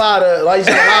you trying to lie to? Like you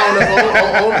trying to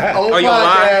lie on Oh, you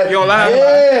podcast? live? You on live?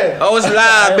 Yeah. Oh, it's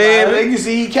live, baby. They can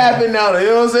see he capping now. You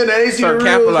know what I'm saying? Now they see Start the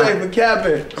capping real like- thing for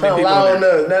capping. Trying to people lie in on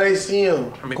us. Now they see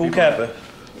him. Cool Kappa.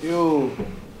 Yo.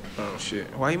 Oh shit.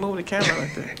 Why you moving the camera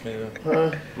like that? Yeah.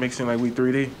 Huh? Makes it like we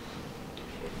 3D.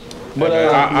 But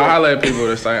I holler at people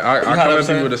the same. I come holler at at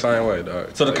people them? the same way,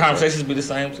 dog. So the conversations be the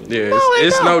same too? Yeah,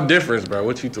 it's no difference, bro.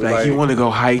 What you Like, you want to go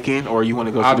hiking or you want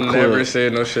to go to I've the club? never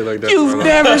said no shit like that. You've bro.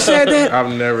 never said that?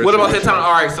 I've never. What said about that time?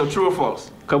 All right, so true or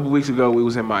false? A couple weeks ago, we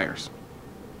was in Myers.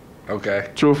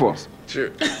 Okay. True or false? Sure.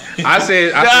 I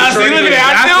said. Nah, see, look at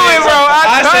that. I knew it, bro.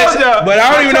 I told ya. But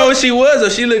I don't even know what she was, or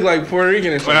she looked like Puerto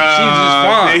Rican or something. She's just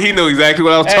fine. He knew exactly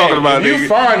what I was talking about. If you nigga.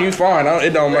 fine, you fine.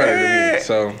 It don't matter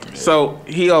to me. So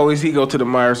he go to the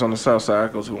Myers on the south side.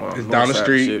 I go to It's down the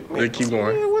street. They keep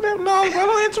going. Yeah, whatever. No, bro,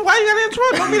 why you gotta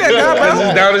interrupt? Don't be that guy, It's bro.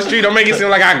 just down the street. Don't make it seem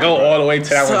like I go all the way to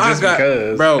that So one I just got-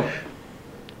 because. Bro,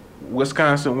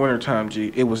 Wisconsin wintertime,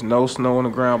 G. It was no snow on the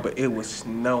ground, but it was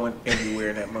snowing everywhere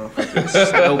in that motherfucker.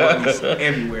 Snow bunnies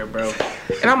everywhere, bro.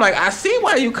 And I'm like, I see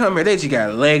why you come here. They just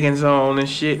got leggings on and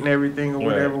shit and everything or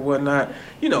whatever, whatnot.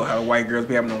 You know how white girls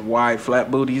be having them wide,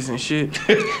 flat booties and shit.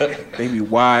 They be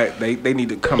wide. They need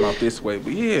to come out this way.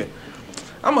 But yeah,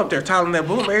 I'm up there tiling that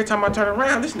boom. Every time I turn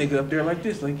around, this nigga up there like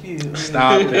this, like, yeah.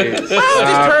 Stop it. Bro,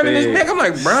 just turning his neck. I'm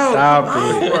like, bro, Stop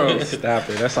come on, it. bro. Stop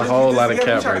it. That's a whole lot of This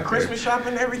nigga cat trying to right Christmas there. shopping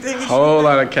and everything. and Whole shit.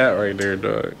 lot of cat right there,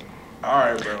 dog. All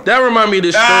right, bro. That remind me of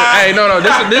this story. Hey, no.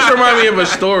 This remind me of a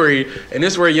story, and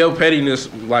this where your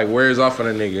pettiness like wears off on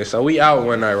a nigga. So we out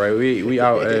one night, right? We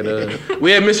out at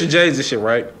we had Mr. J's and shit,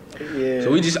 right? Yeah.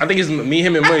 So I think it's me,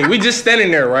 him, and Money. We just standing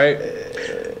there, right?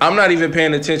 I'm not even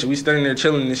paying attention. We standing there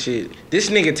chilling and shit. This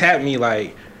nigga tapped me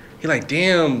like, he like,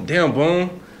 damn,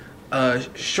 boom.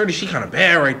 Shorty, she kind of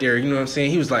bad right there. You know what I'm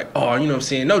saying? He was like, oh, you know what I'm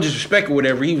saying? No disrespect or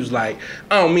whatever. He was like,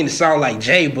 I don't mean to sound like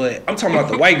Jay, but I'm talking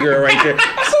about the white girl right there.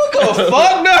 I said, what the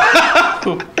fuck,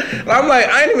 no? I'm like,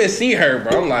 I didn't even see her,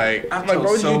 bro. I'm like, bro,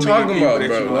 what so you many talking people about,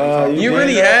 that you bro? like. You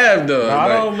really have, though. I Like,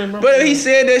 don't remember. but he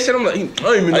said that shit. I'm like,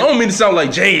 I don't mean to sound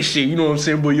like Jay and shit. You know what I'm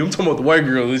saying? But I'm talking about the white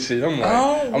girl and shit. I'm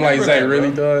like, is that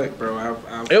really, dog? Bro,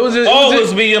 It was just. Oh, it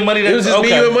was me and Money. It was just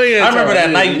me and Money that I remember time. that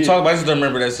night you Yeah. talked about. I just don't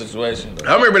remember that situation. Though.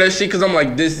 I remember that shit because I'm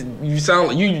like, this. You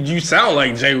sound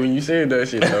like Jay when you said that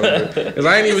shit though. Because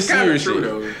I ain't even see her true shit.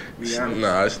 though. To be honest.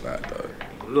 Nah, it's not though.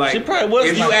 Like, She probably was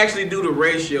if not- you actually do the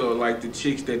ratio, like the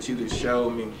chicks that you just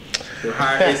showed me, the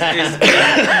higher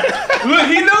look,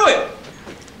 he knew it.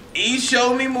 He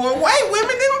showed me more white women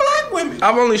than black women.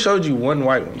 I've only showed you one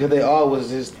white one. Because they all was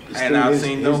just. And I've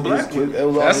seen no black women.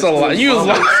 That's a lot. You was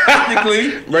lying.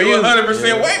 Technically, Bro, you're you-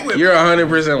 100% white women. You're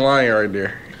 100% lying right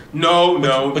there. No.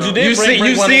 But you no. did You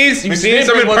bring one- seen but some did in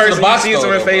bring one to the person. You box seen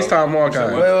some in though, bro. FaceTime all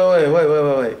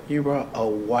kind. Wait. You brought a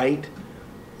white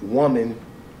woman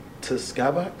to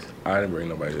Skybox? I didn't bring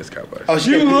nobody to this cowboy. Oh,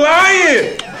 You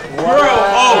lying, bro?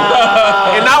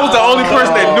 Oh, and I was the only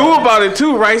person that knew about it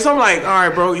too, right? So I'm like, all right,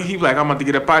 bro. He like, I'm about to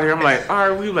get up out of here. I'm like, all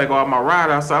right. We like, oh, I'm gonna ride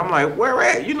outside. I'm like, where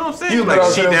at? You know what I'm saying? You He's like,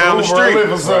 thought she it was down the Uber or street.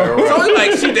 Lyft or something. So he's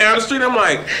like, she down the street. I'm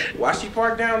like, why she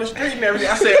parked down the street and everything?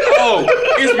 I said, oh,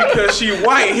 it's because she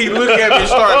white. He look at me and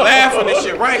start laughing and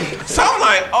shit, right? So I'm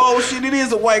like, oh shit, it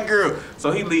is a white girl. So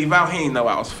he leave out. He ain't know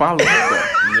I was following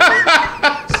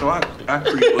him. So I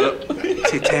creep up,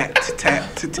 tit-tat.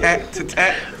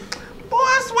 Boy,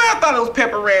 I swear I thought it was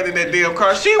Pepper Red in that damn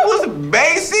car. She was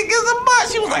basic as a butt.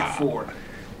 She was like 4.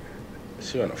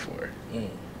 She on a 4.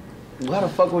 Why the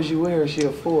fuck was you with her? She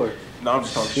a 4? No, I'm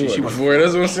just talking She shit. was She a was 4.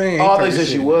 That's what I'm saying. Oh, they said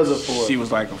she was a 4. She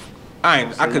was like a. I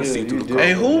couldn't see through the car.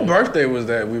 Hey, who birthday was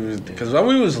that? Because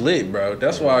we was lit, bro.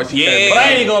 That's why she came. But I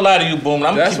ain't gonna lie to you, Boom.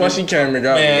 That's why she came and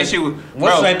got Man, me. And she was.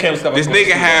 What's Bro, her name came to Skybox this with us nigga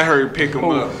too, had her pick him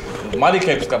up. Molly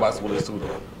came to Skybox with us too,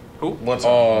 though. Who? One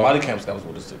time. Molly came to Skybox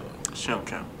with us too, though. She don't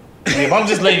count. If I'm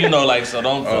just letting you know, like, so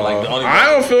don't feel like the only.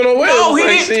 I don't feel no way. No, he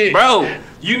Like didn't. shit. Bro,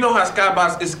 you know how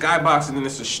Skybox is Skybox and then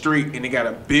it's a street and they got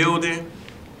a building.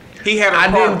 He had.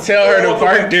 I didn't tell her to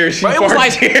park there. She Bro, it was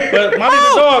parked like, there. But Molly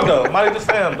the dog though. Molly the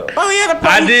fam though. Oh, he had a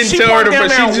I didn't tell her to park.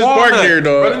 She just parked there,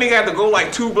 dog. But then he had to go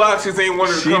like 2 blocks because he ain't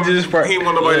wanted to She come. just parked. He ain't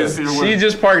want nobody to see her. She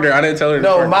just parked there. I didn't tell her to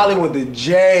No, park Molly with the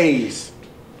J's.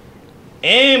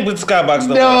 And with Skybox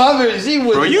though. No, I mean, she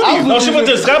was. Bro, you I was be- No, with she you went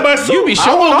to with- Skybox too. You be I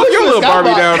showing was off with your you little at Barbie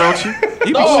Skybox. down, don't you? You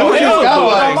be No, showing yeah, your little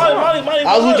Skybox. Barbie. Molly,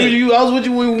 I was with you. I was with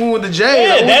you when we went with the J.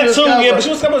 Yeah, that too. Yeah, but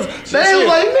she was Skybox. They was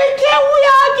like, man, can we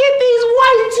all get these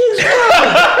white chicks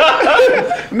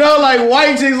don't like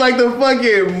white chicks like the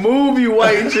fucking movie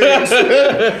white chicks.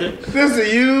 This a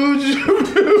huge.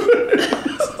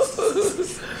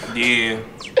 Yeah.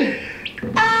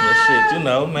 Shit, you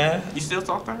know, man. You still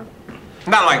talk to her?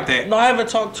 Not like that. No, I haven't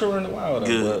talked to her in a while. Though,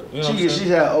 Good. But, you know what I'm She saying?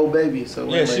 had old baby, so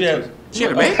Yeah, she had. She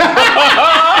had a baby? She had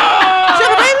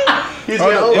a baby? He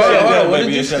said old baby. What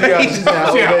did you say? She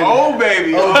had She had an old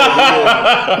baby.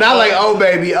 Not like old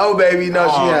baby. Old baby. No,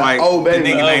 she had like old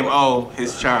baby. The nigga named O,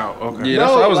 his child. Okay. Yeah,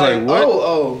 that's what I was like, what?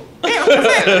 Oh, Yeah,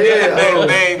 oh.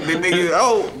 the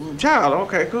nigga, child.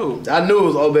 Okay, cool. I knew it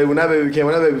was old baby when that baby came.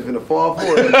 When that baby finna fall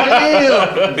for it.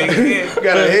 Damn. Big head.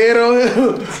 Got a head on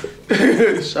him.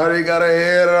 Shawty got a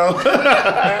head on.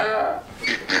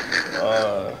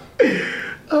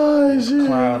 Oh shit.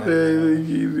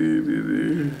 Clowning,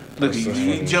 Look,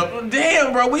 you jumped.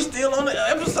 Damn, bro, we still on the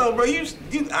episode, bro. You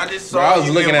I just saw. Bro, I was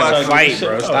you looking get at my a fight, shit.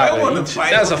 bro. That Stop wasn't it. a fight.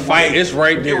 That's It a was fight. white. It's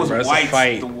right there, It was bro. It's a whites.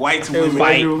 fight. The whites It was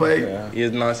women. fight. Yeah,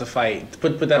 no, it's a fight.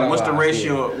 Put that on. What's the live.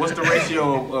 ratio? What's the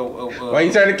ratio of Why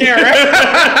you turn the camera?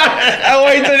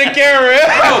 Why you turn the camera?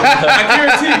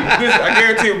 I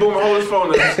guarantee you, Boomer, hold his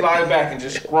phone and slide back and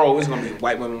just scroll. It's gonna be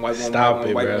white women, white women, Stop white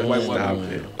it, women, bro. white Stop women.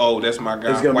 it. Oh, that's my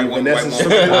guy. It's gonna White be woman, white Vanessa.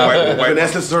 woman, white woman, white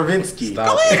Vanessa Stravinsky. Stop.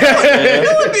 woman. Do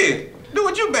it then. Do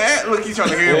what you bad. Look, he's trying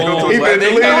to hear it. Go to He his better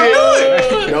left. delete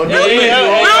it. Don't do it.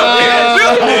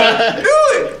 Do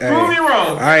it. Prove me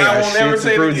wrong. I ain't won't got never shit say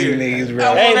to it prove to you again. niggas, bro. I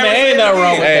won't Hey, never man, say ain't it nothing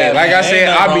wrong again. with Hey, that. like I Ain't said,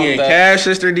 nothing I'll wrong be with in that. Cash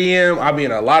Sister DM. I'll be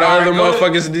in a lot of Alright, other go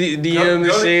motherfuckers' DM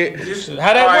and shit.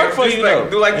 How that Alright, work for just you like- though?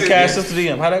 do like this, Cash yeah. Sister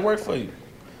DM. How that work for you?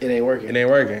 It ain't working. It ain't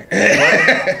working.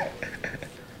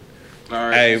 All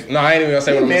right. Hey, no, I ain't even gonna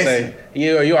say what I'm gonna say.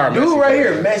 You are messy. Dude right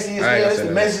here, bro. messy as I ain't hell. gonna It's say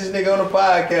the that. messiest nigga on the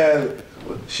podcast.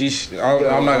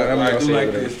 I'm not All right, gonna do say like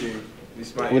what it this is. then.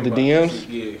 This my With the inbox. DMs?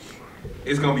 Yeah.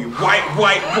 It's gonna be white.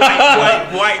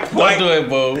 Don't do it,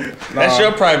 boo. That's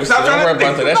your privacy. Stop Don't trying worry to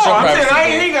about that. think. That's No, your I'm saying privacy.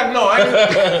 I ain't got no. I ain't.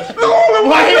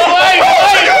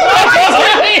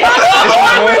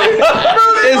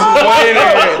 It's one in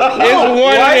there. It's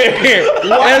one in there.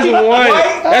 That's one.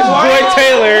 That's Joy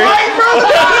Taylor.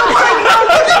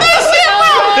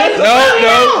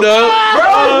 No.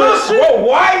 Bro,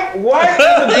 white.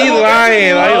 He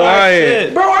lying. I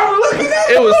lying. Bro, I'm looking at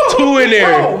It was two in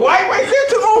there. Bro, white right there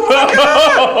too. Oh my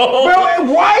god. Bro, it's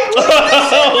white.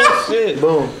 Oh shit.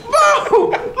 Boom. Bro,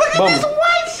 look at this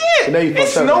white shit. Now you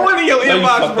It's fucked up, snowing in your Now you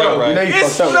inbox, fucked bro. up, right? Now you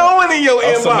It's fucked up. snowing in your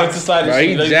Some mental inbox. side Bro, shit.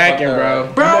 he You know you jacking, fucked bro.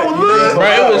 up. Bro, look. Bro,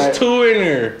 it was two in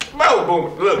there. Bro,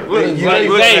 boom. Look. You Like,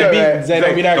 know you Zay, fucked be, up, Zay,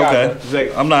 don't be that guy. Okay.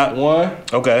 Zay. I'm not. One.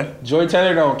 Okay. Joy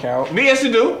Taylor don't count. Me, yes,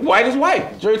 you do. White is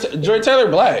white. Joy Taylor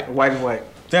black. White is white.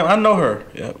 Damn, I know her.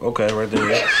 Yeah. Okay, right there.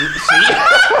 Yeah.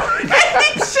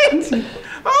 Shit.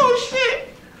 Oh, shit.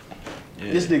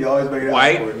 This nigga always making it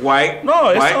awkward. White. No,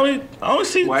 it's white. only. I only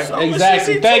see. White. I only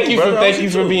Exactly. see Thank two, you bro. for I only see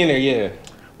two. being there. Yeah.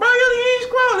 Bro, you ain't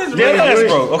scrolling. Yeah, But that's you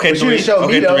bro. ain't- Okay, but you three. ain't show me,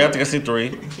 Okay, though. three. I think I see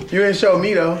three. You ain't show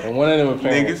me though. And one of them was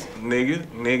parents.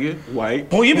 Nigga, white.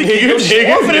 Boy, you be getting your shit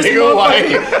off of this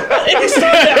motherfucker. It be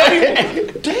starting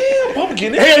to. Damn, I'm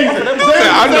getting this. shit off of that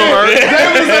I know her.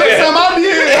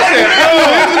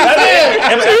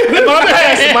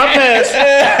 My pass.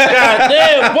 God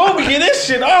damn, boy, we get this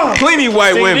shit off. Plenty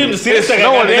white women. See, this It's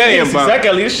snowing in that inbox. I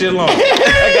gotta leave this shit alone. I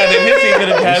got them hissy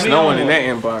finna have It's me snowing on. in that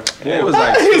inbox. It was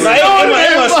like It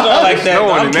wasn't snowing like that.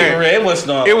 Snowing I'm in keeping there. real. It wasn't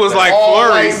snowing. it was like All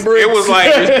flurries. white bricks. It was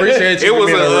like Appreciate you. it was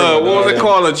for being a real, what was man. it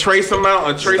called? A trace amount.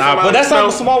 A trace amount. But that's of how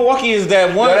snow? small walkie is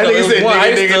that one. That though. nigga It was said one. I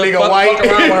used nigga, to nigga, fuck white.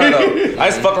 around with her though. I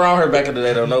used to fuck around with her back in the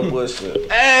day though. No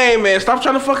bullshit. Hey man, stop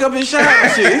trying to fuck up his shot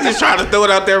and shit. He's just trying to throw it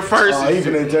out there first. Oh, he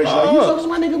finna text you like, you fucks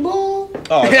my nigga Boom.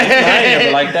 Oh, I ain't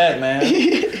never like that, man.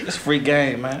 It's free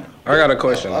game, man. I got a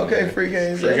question. Okay, free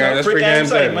games. Free game. That's free game game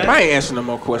say, day, man. I ain't answering no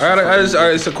more questions.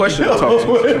 It's a question. Talk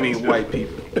to me, white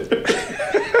people.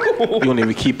 You don't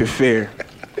even keep it fair.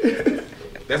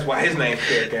 That's why his name's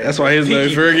fair game. That's why his name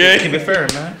fair Keep game. it fair,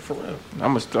 man. For real.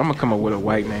 I'm gonna come up with a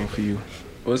white name for you.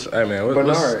 Hey man,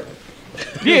 Bernard.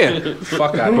 Yeah,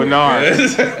 Fuck out. Bernard.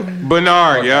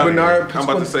 Bernard, yeah. Bernard. I'm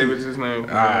about to save it his name.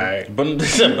 Alright.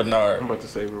 Bernard. I'm about to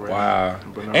save it right Wow.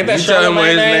 now. Bernard. Ain't that You tell him what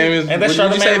his Charlamagne name is. Ain't that What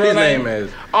did you say Charlamagne his real name name?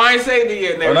 is? Oh, I ain't saved it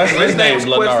yet. Oh, that's His name's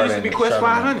Quest. Leonard. Used to be Quest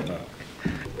 500.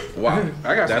 Wow.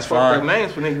 I got That's some fucked up fine.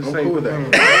 names for niggas to I'm say. cool with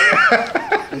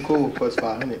that. I'm cool with plus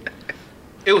 500.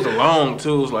 It was long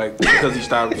too. It was like because he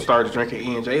started drinking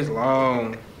E&J. It's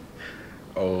long.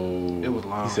 Oh. It was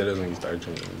long. He said it was when you started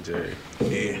drinking Jerry.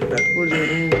 Yeah. What's your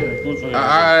name?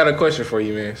 I got a question for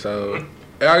you, man. So,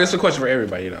 I guess a question for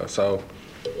everybody, though. So,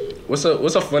 what's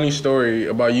a funny story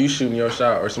about you shooting your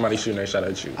shot or somebody shooting their shot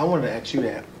at you? I wanted to ask you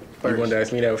that first. You wanted to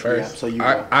ask me that first? Yeah, so you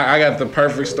I got the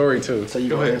perfect story too. So you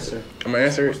Go gonna ahead. answer. I'm gonna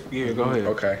answer it. Yeah, go ahead.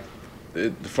 Okay.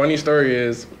 the funny story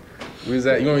is, we was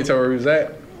at. You want me to tell where we was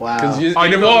at? Wow. Because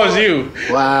it involves you.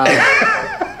 Wow.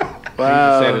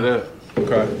 Wow. Set it up.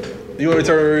 Okay. You want me to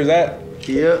tell where we was at?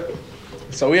 Yep.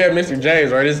 So we had Mr.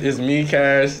 James, right? It's me,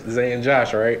 Cash, Zay, and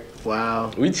Josh, right?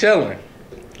 Wow. We chilling.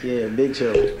 Yeah, big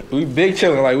chill. We big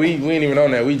chilling. Like we ain't even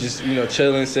on that. We just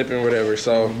chilling, sipping, whatever.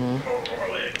 So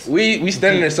we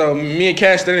standing there. So me and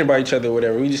Cash standing by each other,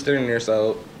 whatever. We just standing there.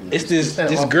 So it's this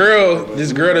girl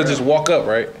that just walk up,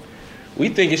 right? We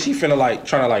thinking she finna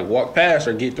trying to walk past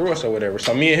or get through us or whatever.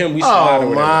 So me and him, we slide. Oh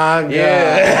or my god.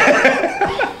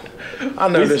 Yeah. I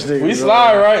know this nigga. We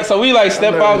slide, right? So we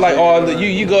step out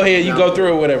you go ahead, you go through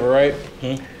or whatever, right?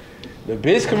 The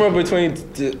bitch come up between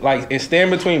and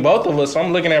stand between both of us. So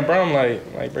I'm looking at bro, I'm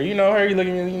like, bro, you know her? You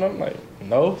looking at me? I'm like,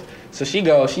 no. So she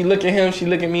look at him, she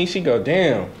look at me, she go,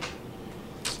 damn.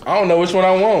 I don't know which one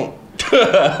I want.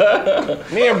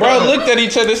 Me and bro looked at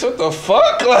each other, what the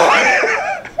fuck?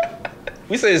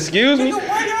 We said, excuse me? Why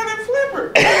y'all didn't flip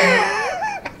her?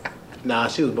 Nah,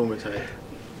 she was boomer type.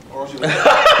 Or she was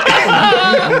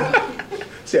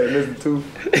She had a missing tooth.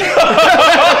 She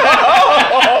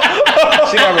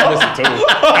got a missing tooth.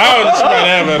 I don't know, she might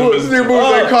have a missing tooth.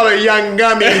 They call her young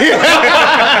gummy.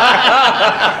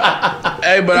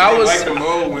 Hey, but I was... like them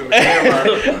old women.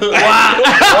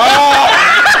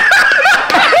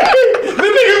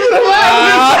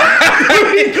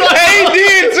 He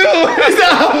did too.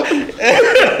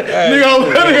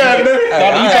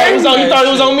 You thought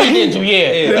it was on me, didn't you?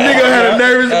 Yeah. The nigga had a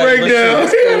nervous breakdown.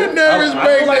 He had a nervous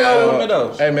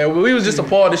breakdown. Hey man, we was just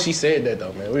appalled that she said that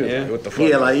though, man. We was like, what the fuck?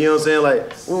 Yeah, like, you know what I'm saying?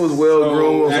 Like, we was well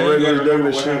groomed on some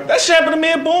regular shit. That shit happened to me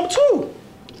at Boom too.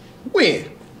 When?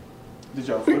 Did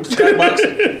y'all flip?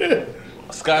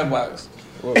 Skybox.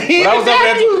 When I was up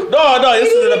there, no, this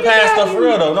is in the past stuff for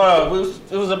real though. No, it was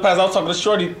in the past. I was talking to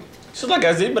Shorty. She's like,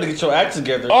 "Guys, you better get your act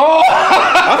together." Oh,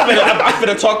 I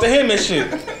finna talk to him and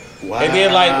shit. Wow. And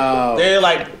then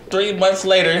like 3 months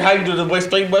later, how you do the voice?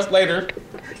 3 months later.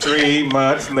 3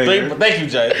 months later. Thank you,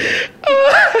 Jay.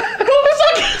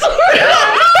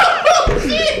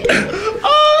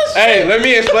 Hey, let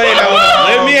me explain that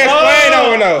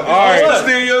one though. All right.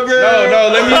 Still your girl? No,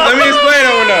 let me explain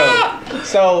that one though.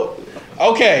 So,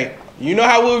 okay, you know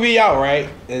how we'll be out, right?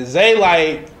 And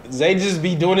Zay just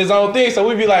be doing his own thing, so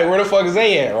we be like, where the fuck is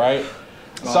Zay at, right?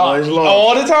 So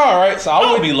all the time, right? So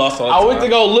I would be lost all the time. I went to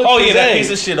go look for Zay. That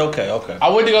piece of shit. Okay. I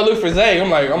went to go look for Zay.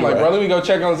 I'm like, bro, let me go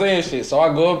check on Zay and shit. So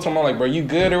I go up to him, I'm like, bro, you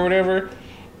good or whatever?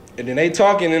 And then they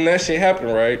talking and that shit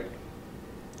happened, right?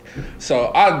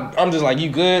 So I'm just like, you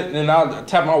good? And then I'll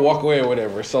tap my walk away or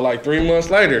whatever. So like 3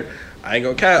 months later, I ain't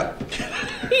gonna cap.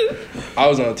 I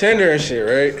was on Tinder and shit,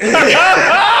 right? This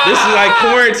is like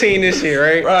quarantine and shit,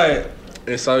 right? Right.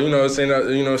 And so,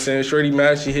 saying Shorty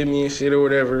match, she hit me and shit or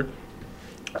whatever.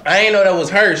 I ain't know that was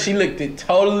her. She looked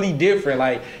totally different.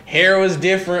 Like, hair was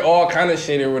different, all kind of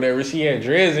shit or whatever. She had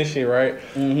dreads and shit, right?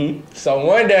 Mm-hmm. So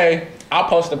one day, I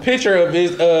post a picture of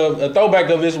this, a throwback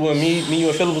of this when me, you,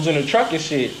 and Philip was in the truck and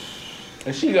shit.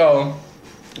 And she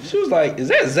was like, is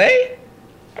that Zay?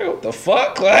 I go, what the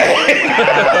fuck? Like,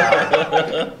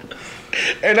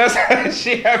 and that's how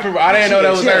shit happened. I didn't know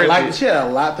that was her. She had a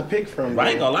lot to pick from.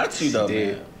 I ain't gonna lie to you though,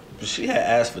 man. But she had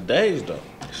ass for days though.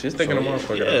 She's thinking of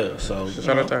motherfucker. Yeah, so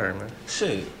shout out to her, man.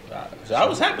 Shit, I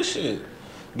was happy. Shit,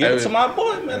 give it to my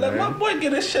boy, man. Let my boy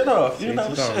get his shit off. You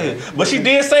know, shit. But she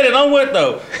did say that I'm with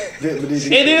though.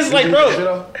 It is like,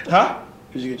 bro. Huh?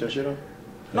 Did you get your shit off?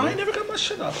 No, I ain't never got my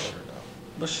shit off of her though.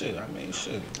 But shit, I mean,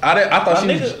 shit. I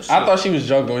thought she was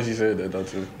joking when she said that though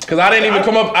too. Cause I didn't even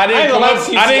come up. I didn't come up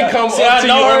to you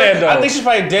on that though. I think she's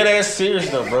probably dead ass serious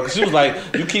though, bro. Cause she was like,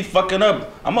 "You keep fucking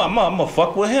up. I'm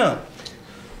fuck with him."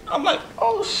 I'm like,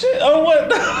 "Oh shit, oh what?"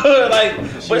 Like,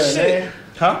 but shit, name?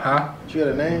 huh? She got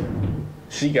a name?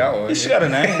 She got one. Yeah, she got a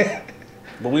name,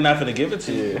 but we not finna give it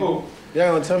to you.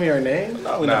 Y'all gonna tell me her name?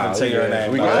 No, we not gonna tell you her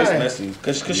name. It's messy.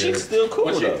 Cause she's still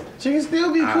cool though. She can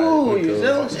still be cool.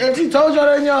 And she told y'all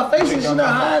that in y'all faces. She not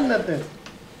hiding nothing.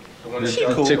 She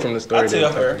cool. Chick from the story. I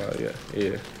tell her.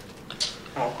 Yeah.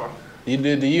 Okay.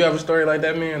 Do you have a story like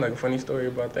that, man? Like a funny story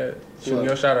about that? Shooting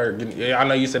your shot or yeah? I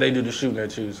know you said they do the shooting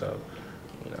at you, so.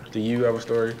 Do you have a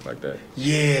story like that?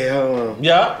 Yeah.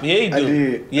 Yeah, you do. I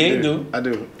did. Yeah, you do. I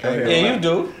do. Yeah, you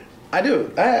do. I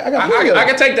do. I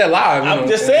can take that live. I'm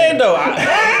just saying though.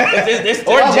 It's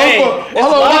or Jay.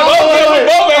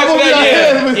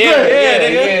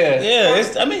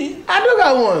 Yeah. I mean, I do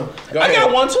got one. I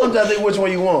got one too. I'm just thinking which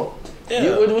one you want.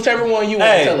 Yeah. Whichever one you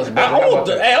want to tell us.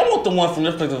 I want the one from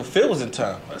this place if Phil was in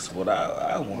town. That's what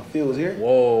I want. Phil was here?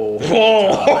 Whoa.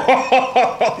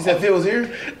 He said Phil was here?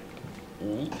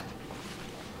 Mm-hmm.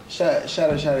 Shot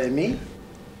at me?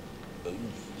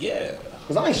 Yeah.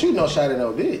 Cause I ain't shooting no shot at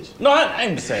no bitch. No, I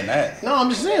ain't saying that. No, I'm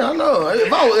just saying. I know.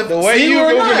 If The way you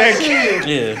moving that shit.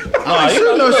 Yeah. I ain't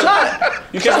shooting no shot.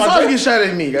 You Shots catch my always drift? get shot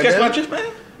at me. Catch my goddamn. drift,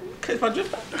 man? Catch my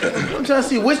drift, man? I'm trying to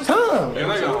see which time. They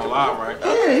ain't gonna lie, right?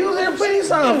 Yeah, he was here plenty of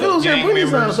time. Phil was here Gang plenty of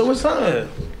time. members. So which time? Yeah.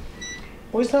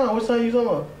 Which time? Which time you talking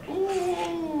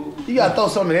about? You gotta throw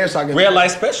something in there so I can. Red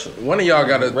light special. One of y'all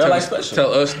gotta Real life special.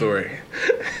 tell us story.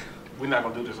 We're not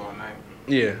gonna do this all night.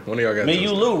 Yeah, one of y'all got. Me,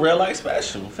 you, Lou, red light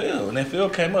special. Phil, and then Phil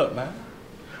came up, man.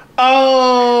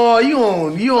 Oh, you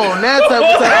on that type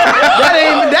of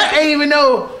time? That ain't even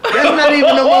no. That's not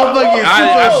even no motherfucking I've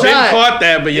shoot been your shot. caught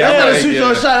that, but yeah, That's I'm not a like, shoot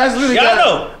your shot. That's literally. Yeah, I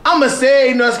know. I'ma say,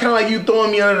 you know, it's kind of like you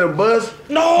throwing me under the bus.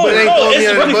 No, But it ain't no, throwing me it's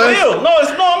under the really bus. Phil.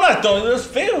 No, I'm not throwing you. It's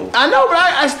Phil. I know, but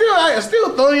I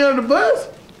still throw you under the bus.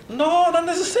 No, not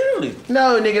necessarily.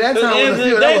 No, nigga, that time wasn't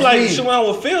Phil. That They was like me. she went out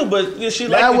with Phil, but yeah, she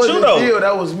That liked with you wasn't though. Phil.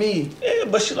 That was me. Yeah,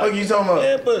 but she like. What you talking about?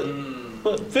 Yeah,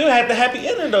 but Phil had the happy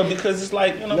ending though because it's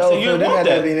like you know what I'm No, saying. You Phil, didn't that want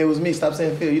had that that. and it was me. Stop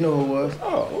saying Phil. You know who it was.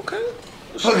 Oh, okay.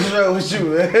 Fuck is wrong with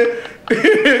you,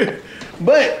 man?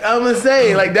 But I'm gonna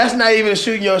say, like, that's not even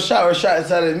shooting your shot or shot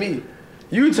inside of me.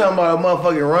 You talking about a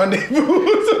motherfucking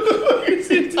rendezvous?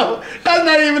 That's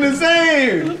not even the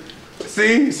same.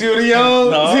 See what he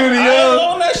on? No, See what he I ain't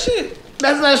on? on that shit.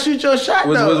 That's not shoot your shot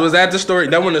though. was that the story?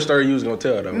 That wasn't the story you was gonna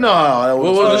tell though. No, that What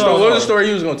was was the story? no. What was the story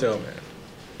you was gonna tell, man?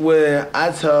 when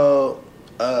I told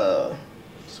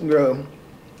some girl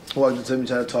walked up to me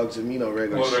trying to talk to me, you know,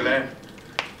 regular What was her shit. name?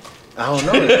 I don't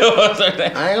know her. What's her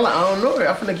name? I ain't gonna lie, I don't know her.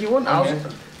 I'm finna keep one.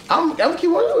 I'm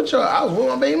keep one with y'all. I was with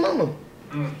my baby mama.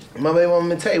 My baby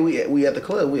mama and Tay, we at the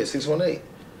club. We at 618.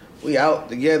 We out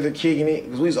together kicking it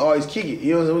because we was always kicking it.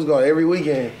 You know what I'm saying? We was going every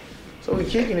weekend. So we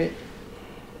kicking it.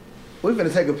 We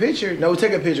finna take a picture. No, we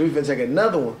take a picture. We finna take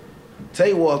another one.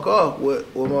 Tay walk off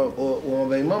with my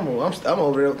baby mama. I'm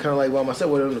over there kind of like by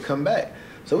myself, waiting to come back.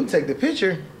 So we take the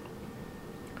picture.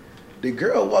 The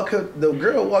girl walk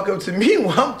up to me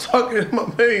while I'm talking to my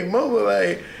baby mama,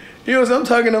 like, you know what I'm saying? I'm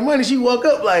talking to Money. She walk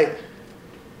up like,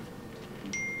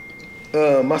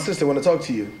 my sister want to talk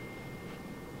to you.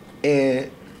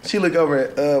 And she look over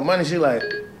at Money, she like,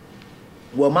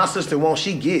 well, my sister won't,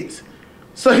 she gets.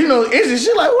 So, you know,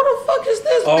 she like, what the fuck is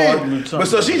this bitch? But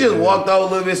so she just walked out a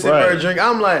little bit, sipped her drink.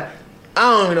 I'm like, I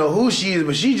don't even know who she is,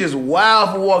 but she just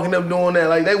wild for walking up doing that.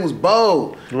 Like, they was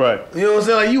bold. Right. You know what I'm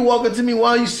saying? Like, you walk up to me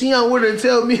while you see I'm with her and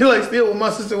tell me, like, still what my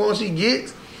sister wants, she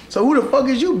gets. So who the fuck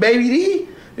is you, baby D?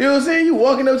 You know what I'm saying? You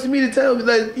walking up to me to tell me,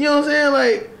 like, you know what I'm saying?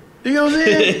 Like, you know what I'm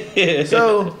saying?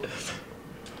 So,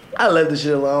 I left the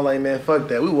shit alone. I'm like, man, fuck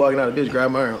that. We walking out, the bitch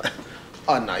grabbed my arm. Like,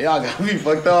 oh, nah, y'all got me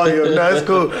fucked all here. Nah, it's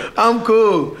cool. I'm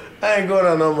cool. I ain't going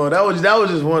out no more. That was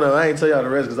just one of them. I ain't tell y'all the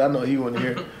rest because I know he wasn't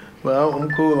here. But I'm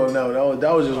cool on that one.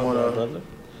 That was just one of them.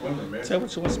 Tell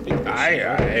what you want to speak.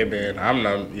 Hey man,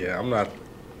 I'm not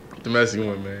the messy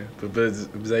one, man. But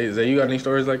Zay, you got any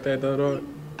stories like that though, dog?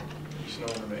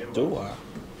 Do I?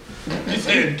 You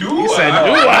said do He said, I?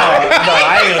 do I? No,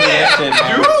 I ain't gonna do that shit,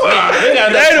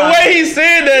 man. Hey, the way he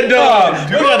said that, dog.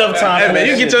 We got enough time. Hey for man,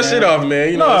 you that get your man. shit off,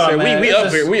 man. You know No, what I'm saying? man, We it's up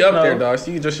just, here. We up no. there, dog. So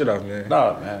you get your shit off, man.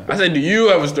 No, man. I said, do you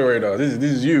have a story, dog? This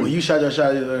is you. Well, you shot your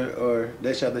shot or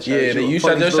they shot the shot Yeah, at you. you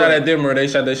shot their shot at them or they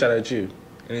shot their shot at you.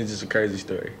 And it's just a crazy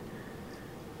story.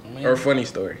 Or a funny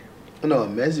story. No, a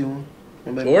messy one.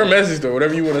 Or a messy story,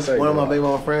 whatever you want to say. One of my baby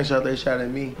mama friends shot their shot at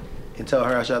me and tell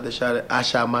her I shot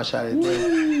my shot at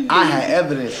them. I had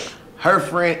evidence. Her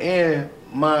friend and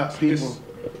my people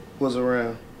was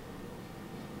around.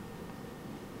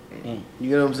 You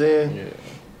get what I'm saying? Yeah.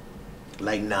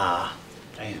 Like, nah.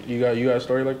 You got a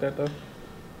story like that though?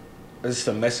 Is this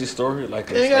a messy story? Like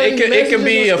Ain't it's got- It can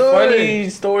be a story. funny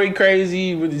story,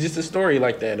 crazy, with just a story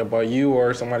like that about you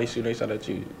or somebody shooting a shot at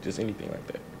you. Just anything like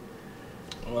that.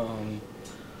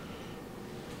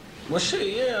 well,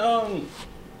 shit, yeah.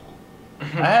 I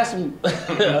had some.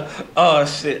 Oh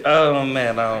shit. Oh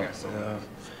man.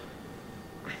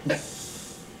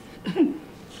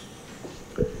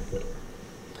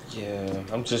 Yeah,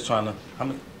 I'm just trying to.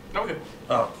 Okay.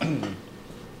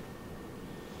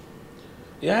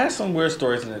 Yeah, I had some weird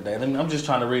stories in the day. I'm just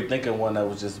trying to really think of one that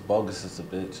was just bogus as a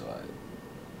bitch. Like,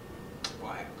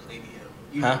 Well, I have plenty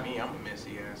of. You Huh? know me, I'm a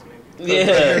messy ass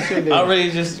nigga. yeah, I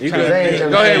really just. You trying go to Zay think.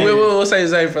 ain't Go ahead. We'll say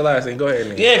Zay for last and go ahead.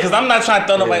 Nigga. Yeah, because I'm not trying to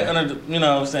throw nobody Yeah. under. You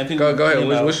know what I'm saying? People. Go ahead. you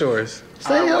know. What's yours?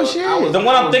 Say your shit. The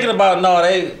one I'm thinking about, no,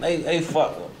 they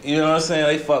fuck. You know what I'm saying?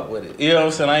 They fuck with it. You know what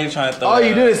I'm saying? I ain't trying to throw. All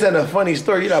you did is send a funny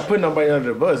story. You're not putting nobody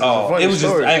under the bus. It's a Oh, funny it was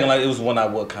story. just. I ain't gonna lie. It was one I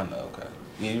would kind of okay.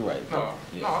 Yeah, you're right. No,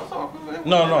 Yeah. no, it's all good.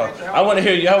 No. I want to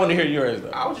hear you. I want to hear yours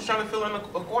though. I was just trying to fill in a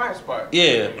quiet spot.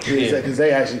 Yeah. Because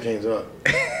they actually can't talk.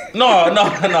 No. I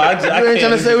You ain't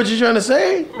trying to say what you trying to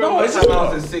say? No, it's just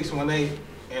I was at 618,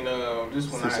 and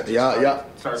this one I Y'all,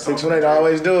 618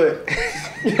 always do it.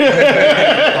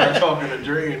 started talking to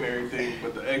Dre and everything,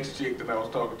 but the ex chick that I was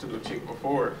talking to, the chick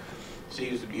before, she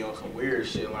used to be on some weird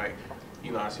shit, like,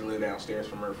 you know, I used to live downstairs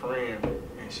from her friend,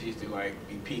 and she used to like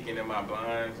be peeking in my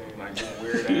blinds and like doing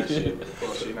weird ass shit.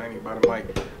 Well, shit, I ain't even by the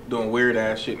mic, doing weird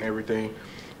ass shit and everything.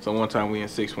 So one time we in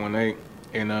 618,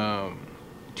 and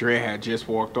Dre had just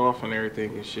walked off and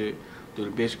everything and shit. So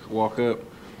the bitch could walk up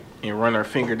and run her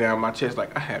finger down my chest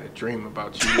like, I had a dream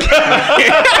about you.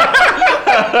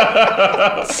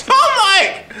 So I'm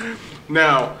like,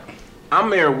 now, I'm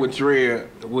married with Drea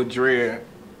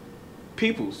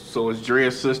Peoples. So it's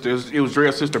Drea's sister. It was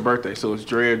Drea's sister's birthday. So it's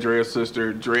Drea's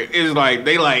sister. Drea. It's like,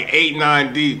 they like 8,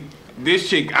 9 deep. This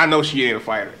chick, I know she ain't a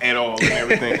fighter at all and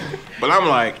everything. But I'm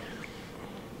like,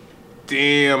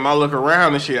 damn, I look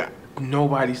around and shit.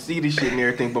 Nobody see this shit and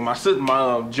everything, but my sister,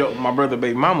 my brother,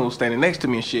 baby mama was standing next to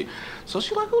me and shit. So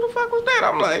she like, who the fuck was that?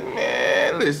 I'm like,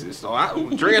 man, listen. So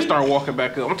Dre started walking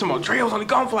back up. I'm talking about Dre was only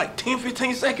gone for like 10,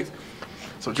 15 seconds.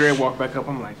 So Dre walked back up.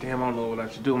 I'm like, damn, I don't know what I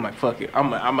should do. I'm like, fuck it. I'm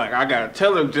like, I gotta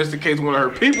tell her just in case one of her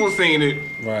people seen it.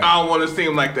 Right. I don't want to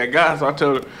seem like that guy. So I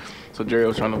told her. So Dre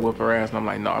was trying to whoop her ass, and I'm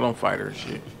like, no, I don't fight her and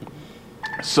shit.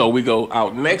 So we go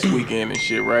out next weekend and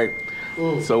shit, right?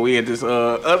 So we had this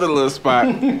other little spot,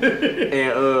 and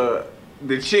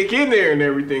the chick in there and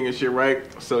everything and shit, right?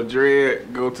 So Dre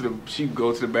go to the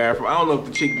bathroom. I don't know if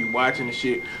the chick be watching the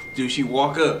shit. Dude, she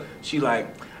walk up. She like,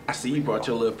 I see you brought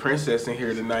your little princess in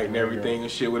here tonight and everything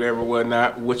and shit, whatever,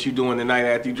 whatnot. What you doing tonight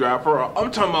after you drop her off?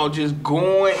 I'm talking about just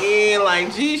going in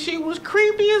like, gee, she was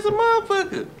creepy as a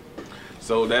motherfucker.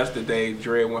 So that's the day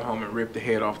Dre went home and ripped the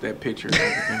head off that picture and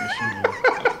everything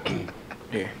and shit.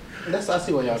 Yeah. I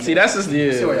see what y'all See, that's just,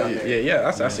 yeah.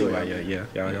 I see why, yeah.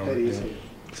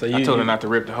 So I told her not to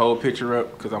rip the whole picture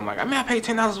up because I'm like, I mean, I paid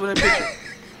 $10 for that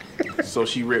picture. So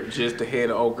she ripped just the head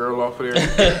of old girl off of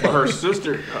there. But her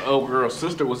old girl's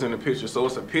sister was in the picture. So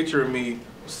it's a picture of me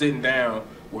sitting down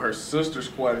with her sister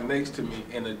squatting next to me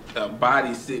and a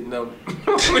body sitting up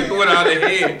without a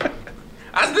head.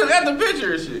 I still got the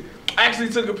picture and shit. I actually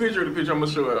took a picture of the picture. I'm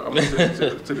going to show it. I'm going to send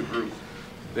it to the group.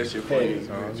 That shit funny.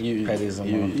 You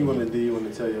want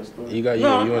to tell your story? You want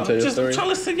to tell your story? I'm trying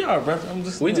to see y'all, bro. All of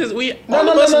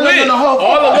us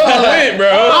went,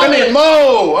 bro. I'm in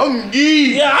Mo. I'm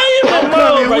geek. Yeah, I am in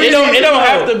Mo, bro. It don't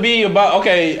have to be about.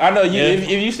 Okay, I know you. Yeah.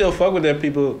 If you still fuck with them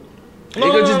people, it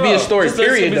could just be a story.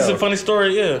 Period. It's a funny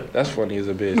story. Yeah. That's funny as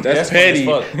a bitch. That's petty.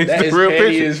 That is real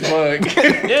petty picture. as fuck.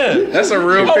 Yeah. That's a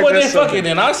real picture. Oh, well, then fuck it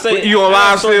then. I say you on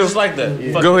live still? Just like that.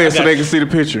 Yeah. Go ahead so they can see the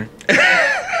picture.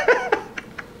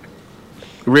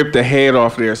 Rip the head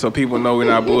off there so people know we're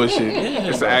not bullshit.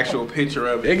 It's an actual picture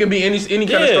of it. It can be any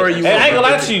kind of story you want. I ain't gonna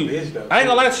lie to you. I ain't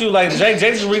gonna lie to you. Like Jay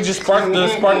just really just sparked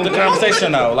the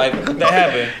conversation now. Like that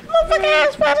happened. Motherfucking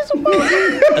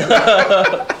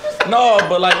ass No,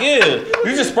 but like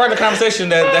you just sparked the conversation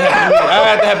that happened to me.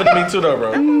 That happened to me too though,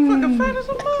 bro.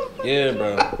 Yeah,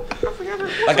 bro.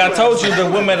 Like I told you, the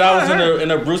woman that I was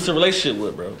in a abusive relationship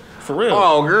with, bro. For real.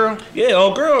 Oh, girl. Yeah,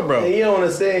 old girl, bro. And you don't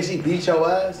want to say she beat your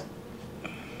ass?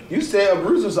 You said a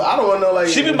bruiser, so I don't want to know like.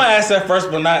 She beat my ass at first,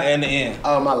 but not in the end.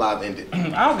 Oh, my live ended.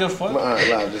 I don't give a fuck. My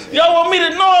live just ended. Y'all want me to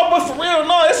know, but for real,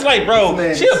 no. It's like,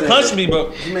 bro, she'll punch me,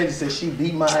 bro. You man just said she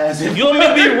beat my ass. You want me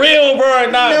to be real, bro, or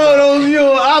not?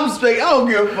 I'm straight. I don't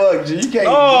give a fuck, G. You can't.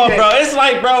 Oh, bro, it's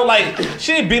like, bro, like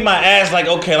she didn't beat my ass, like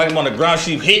okay, like I'm on the ground,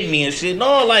 she hit me and shit.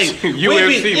 No, like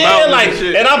UFC yeah, like, and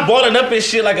shit. And I'm balling up and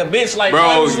shit like a bitch, like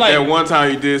bro. Like, that one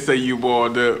time you did say you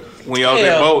balled up when y'all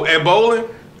was at bowling.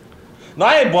 No,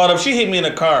 I ain't bought up. She hit me in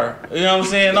the car. You know what I'm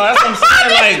saying? No, that's what I'm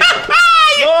saying. Like,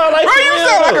 no, like, bro, you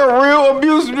sound like a real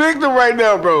abuse victim right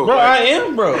now, bro. Bro, I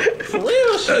am, bro. For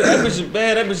real shit. That bitch is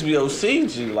bad. That bitch be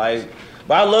OCG. Like,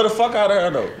 but I love the fuck out of her,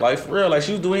 though. Like, for real. Like,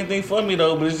 she would do anything for me,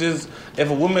 though. But it's just, if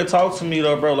a woman talks to me,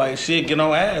 though, bro, like, shit, get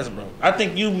on ass, bro. I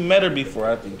think you met her before.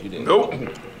 I think you did. Nope.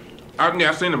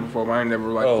 I've seen her before, but I ain't never,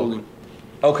 like, fully.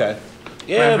 Okay.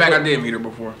 Yeah, in fact, I did meet her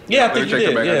before. Yeah, I think you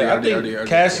did. Yeah, I think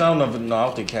Cash. I don't know. No, I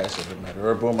don't think Cash ever met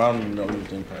her. Or Boom. I don't even know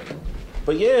anything.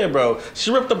 But yeah, bro,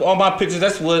 she ripped up all my pictures.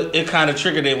 That's what it kind of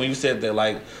triggered it when you said that.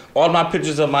 Like all my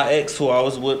pictures of my ex who I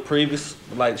was with previous.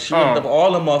 Like she ripped up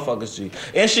all the motherfuckers. G.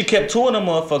 And she kept 2 of them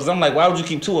motherfuckers. I'm like, why would you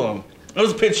keep 2 of them? It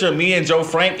was a picture of me and Joe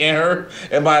Frank and her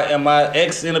and my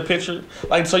ex in a picture.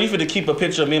 Like, so you finna keep a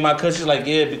picture of me and my cousin? She's like,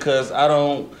 yeah, because I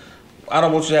don't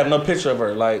want you to have no picture of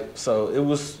her. Like, so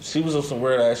she was on some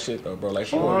weird ass shit though, bro. Like,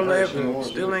 she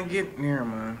still ain't getting near,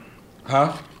 man.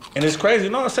 Huh? And it's crazy.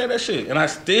 No, I say that shit. And I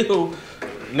still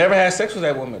never had sex with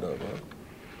that woman, though, bro.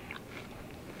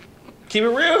 Keep it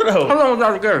real, though. How long was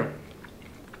y'all together?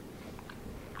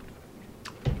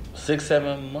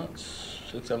 6-7 months.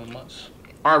 6-7 months.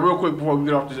 All right, real quick before we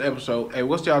get off this episode. Hey,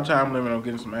 what's y'all time limit on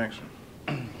getting some action?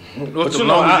 But you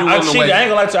know, I cheated. I ain't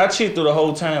gonna lie to you. I cheated through the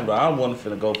whole time, bro. I wasn't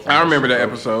finna go for I remember that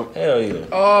episode. Hell yeah.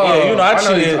 Oh, yeah, you know, I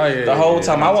cheated the whole yeah,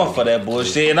 time. I wasn't for that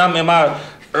bullshit. And I'm in my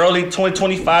early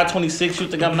 25, 26. You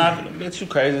think I'm not finna? Bitch, you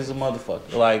crazy as a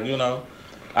motherfucker. Like, you know,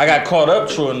 I got caught up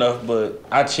true enough, but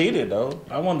I cheated, though.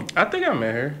 I think I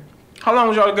met her. How long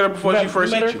was y'all together before she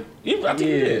first hit you? I think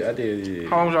you did. I did, yeah.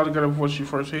 How long was y'all together before she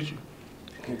first hit you?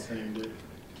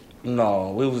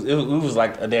 No, we was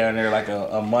like down there like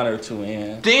a month or two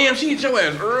in. Damn, she hit your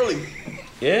ass early.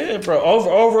 Yeah, bro.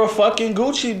 Over a fucking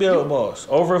Gucci belt, boss.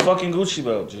 Over a fucking Gucci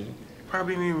belt, G.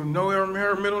 Probably didn't even know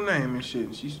her middle name and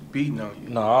shit. She's beating on you.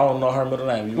 No, I don't know her middle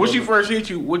name. When she first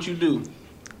hit you, what you do?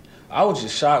 I was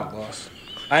just shocked, boss.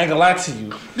 I ain't gonna lie to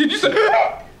you. Did you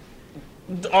say?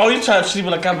 Oh, you trying to treat me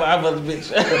like I'm a bitch.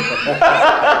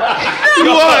 You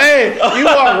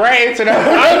walk right into that.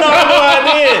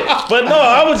 I did. But no,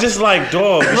 I was just like,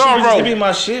 dog. She just give me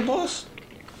my shit, boss.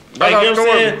 Like, you know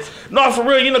what I'm saying? No, for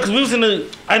real, you know, because we was in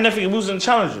the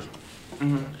Challengers.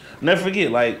 Mm-hmm. Never forget,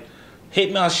 like,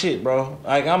 hit my shit, bro.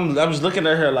 Like, I was looking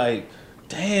at her like,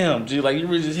 damn, dude, like, you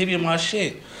really just hit me in my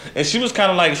shit. And she was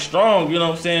kind of like strong, you know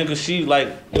what I'm saying? Because she, like,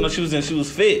 you know, she was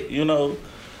fit, you know.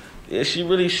 Yeah, she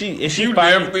You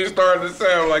definitely started to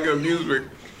sound like a music.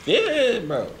 Yeah,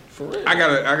 bro. For real. I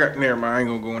got. Never mind. I ain't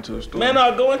gonna go into a story. Man,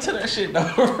 I'll go into that shit though.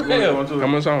 For real. How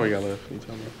much time we got left? You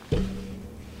talking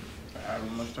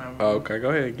about? Oh, okay,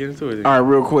 go ahead, get into it. All right,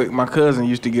 real quick. My cousin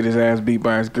used to get his ass beat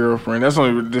by his girlfriend. That's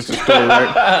only just a story,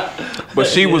 right? But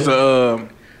she was a.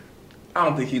 I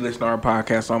don't think he listened to our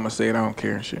podcast, so I'm gonna say it. I don't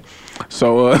care and shit.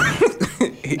 So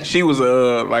she was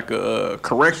like a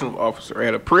correctional officer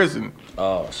at a prison.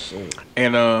 Oh shit.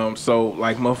 And so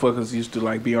like motherfuckers used to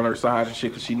like be on her side and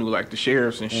shit because she knew like the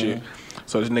sheriffs and shit.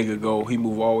 So this nigga he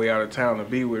moved all the way out of town to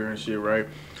be with her and shit, right?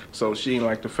 So she didn't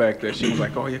like the fact that she was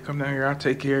like, oh yeah, come down here, I'll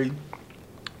take care of you.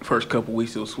 First couple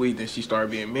weeks it was sweet, then she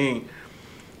started being mean.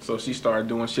 So she started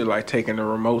doing shit like taking the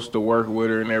remotes to work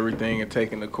with her and everything, and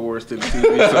taking the cords to the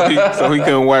TV so he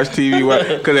couldn't watch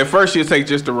TV. Because at first she'd take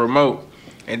just the remote,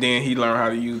 and then he learned how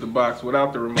to use the box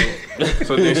without the remote.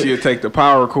 So then she'd take the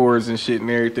power cords and shit and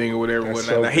everything or whatever.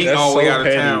 Now he all the way out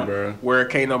of town, bro, where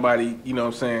can't nobody, you know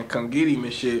what I'm saying, come get him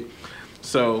and shit.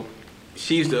 So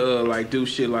she used to like do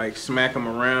shit like smack him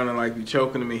around and like be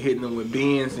choking him and hitting him with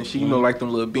bins, and she, you know, like them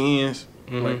little bins.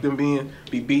 Mm-hmm. Like them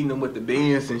be beating them with the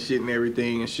bins and shit and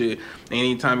everything and shit. And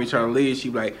anytime he try to leave, she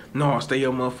be like, no, stay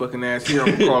your motherfucking ass here.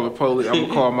 I'm gonna call the police. I'm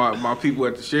gonna call my people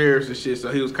at the sheriff's and shit.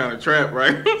 So he was kind of trapped,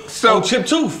 right? So Chip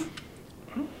Tooth.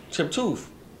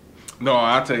 No,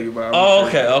 I'll tell you about it. Oh,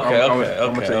 okay.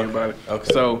 I'm gonna tell you about it.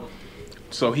 Okay.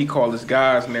 So he called his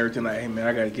guys and everything like, hey man,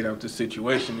 I gotta get out this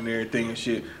situation and everything and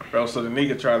shit, bro. So the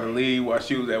nigga tried to leave while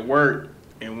she was at work.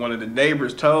 And one of the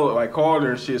neighbors called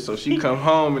her and shit, so she come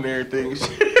home and everything and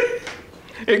shit.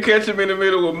 And catch him in the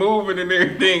middle of moving and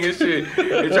everything and shit.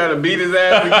 And try to beat his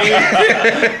ass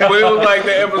again. But it was like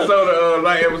the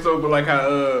episode, but like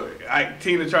how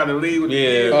Tina tried to leave with the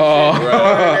kids and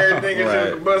everything and shit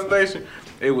at the bus station.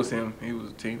 It was him. He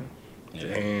was Tina. Yeah.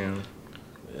 Damn.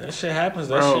 That shit happens.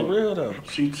 That shit real though.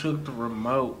 She took the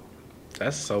remote.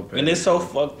 That's so bad. And it's so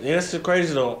fucked. It's so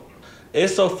crazy though.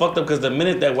 It's so fucked up because the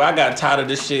minute that I got tired of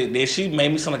this shit, then she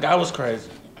made me sound like I was crazy.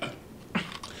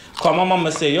 Called my mama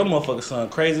and said, your motherfucker son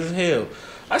crazy as hell.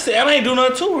 I said, I ain't do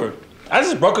nothing to her. I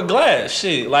just broke a glass.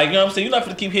 Shit. Like, you know what I'm saying? You're not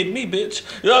finna keep hitting me, bitch.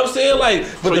 You know what I'm saying? Like,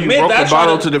 but so the you broke the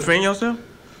bottle to defend yourself?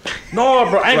 No,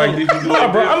 bro. I ain't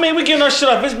no, bro. I mean, we getting our shit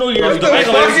up. It's New Year's. What the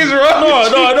fuck is wrong? No.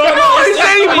 He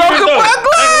said he broke a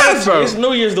glass, bro. It's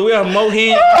New Year's. We have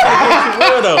Mohead. For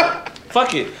real, though.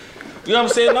 Fuck it. You know what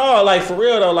I'm saying? No, like, for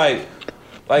real, though. Like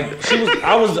she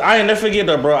was, I ain't never forget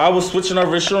that, bro. I was switching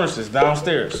over insurances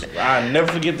downstairs. I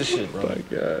never forget this shit, bro. Oh my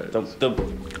God.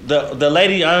 The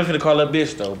lady, I ain't finna call her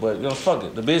bitch though, but you know, fuck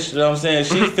it. The bitch, you know what I'm saying?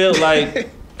 She felt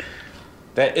like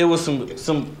that it was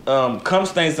some cum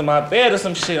stains in my bed or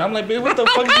some shit. I'm like, bitch, what the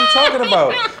fuck are you talking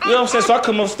about? You know what I'm saying? So I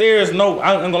come upstairs. No,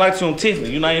 I'm gonna lie to you on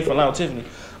Tiffany. You know, I ain't finna lie on Tiffany.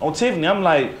 On Tiffany, I'm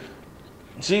like,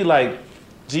 G,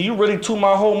 you really tore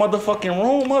my whole motherfucking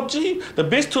room up, G? The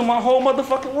bitch tore my whole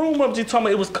motherfucking room up, G. Told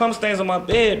me it was cum stains on my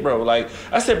bed, bro. Like,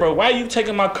 I said, bro, why you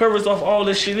taking my covers off all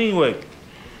this shit anyway?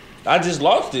 I just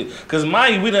lost it. Because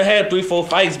mind you, we done had 3-4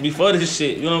 fights before this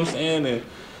shit. You know what I'm saying? And,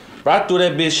 bro, I threw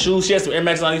that bitch shoes. She had some Air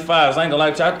Max 95s. I ain't gonna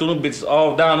lie to you. I threw them bitches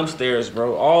all down them stairs,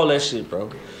 bro. All that shit,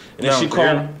 bro. And then she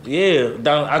called. Yeah,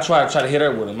 I tried to hit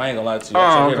her with him. I ain't gonna lie to you.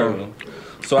 I tried to hit her with him.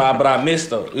 So but I missed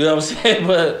though. You know what I'm saying?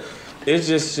 But it's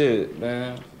just shit,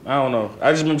 man. I don't know.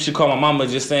 I just remember she called my mama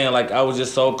just saying like I was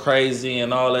just so crazy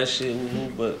and all that shit.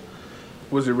 But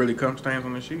was it really cum stains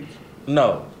on the sheets?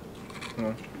 No.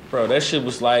 Bro, that shit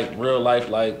was like real life,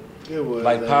 like it was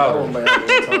like powder.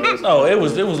 No, it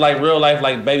was like real life,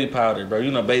 like baby powder, bro.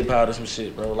 You know, baby powder, some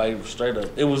shit, bro. Like straight up,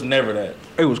 it was never that.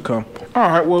 It was cum. All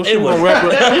right, well, it was. It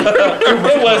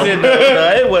wasn't. No,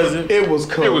 it wasn't. It was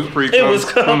cum. It was pre-cum. It was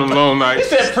cum. On the long nights.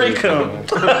 He said pre-cum.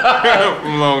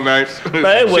 From long nights. She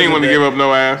didn't want to give up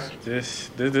no ass. This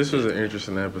was an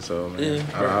interesting episode, man. Yeah.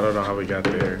 I don't know how we got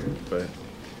there, but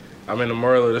I mean, the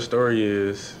moral of the story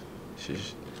is,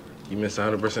 you miss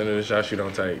 100% of the shots you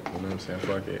don't take. You know what I'm saying?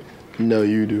 Fuck it. No,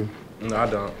 you do. No, I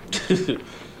don't. you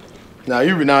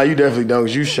definitely don't.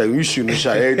 Cause you shooting the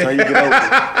shot every time you get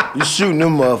over. You shooting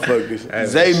them motherfuckers.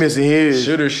 Zay missing his.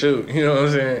 Shoot or shoot. You know what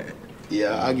I'm saying?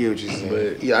 Yeah, I get what you're saying.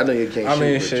 But yeah, I know you can't. I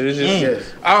mean, shit. It's just.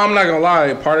 Yes. I'm not gonna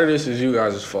lie. Part of this is you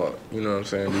guys' fault. You know what I'm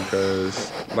saying?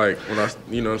 Because like when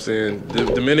you know what I'm saying, the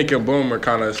Dominican Boomer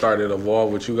kind of started to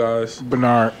evolve with you guys.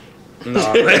 Bernard.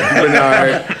 No,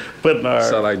 Bernard.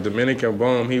 So like Dominican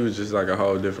Boom, he was just like a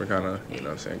whole different kind of, you know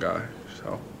what I'm saying, guy.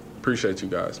 So appreciate you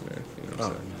guys, man. You know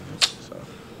what I'm saying?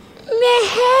 Man,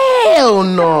 hell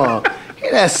no.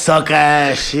 Hear that sucker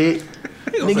ass shit.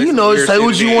 Nigga, you know, say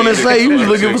what you want to say. You was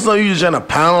looking for something, you just trying to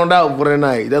pound out for the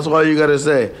night. That's all you gotta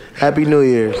say. Happy New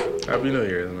Year's. Happy New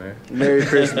Year's, man. Merry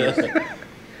Christmas.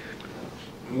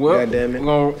 Well, God damn it.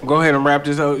 We're gonna go ahead and wrap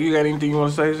this up. You got anything you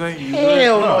want to say, Zay?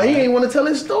 Hell no, he ain't want to tell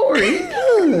his story. He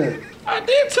done. I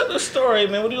did tell the story,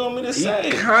 man. What do you want me to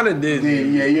say? He kind of did.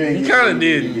 Yeah, you ain't. He kind of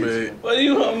did, but What do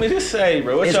you want me to say,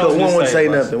 bro? What It's y'all cool. want me to say?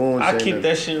 Nothing. I keep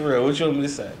that shit real. What you want me to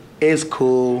say? It's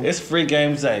cool. It's free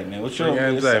game Zay, man. What you want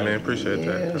me to say? man. Appreciate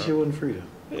that. That shit wasn't free though.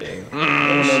 Yeah.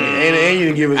 And you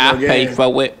didn't give us no game. I pay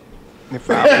for it if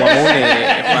I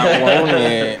want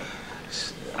it.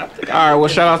 All right. Well,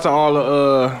 shout out to all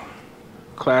the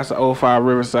class of 05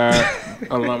 Riverside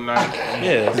alumni.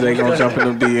 Yeah. They gonna jump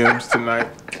in them DMs tonight.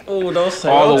 Oh, don't say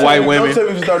all the white women.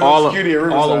 All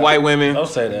the white women. Don't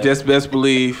say that. Just best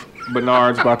believe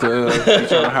Bernard's about to be trying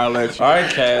to holler at you. All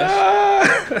right, Cash.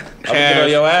 I'm gonna get on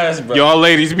your ass, bro. Y'all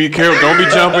ladies, be careful. Don't be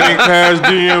jumping in Cash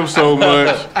DMs so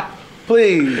much.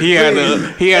 Please. He had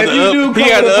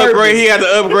to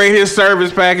upgrade his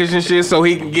service package and shit so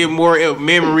he can get more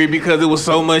memory because there was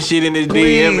so much shit in his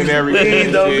DM and everything.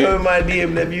 Please don't come in my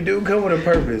DM. If you do, come with a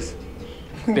purpose.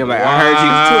 They're like, I heard you.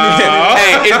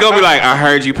 Hey, it's gonna be like, I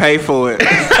heard you pay for it.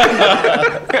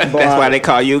 That's why they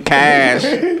call you Cash.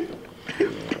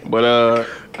 But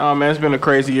oh man, it's been a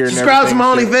crazy year. Subscribe to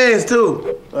my OnlyFans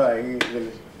too. All right,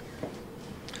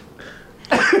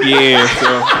 yeah.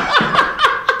 So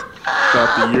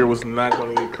thought the year was not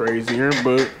gonna get crazier,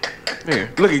 but yeah.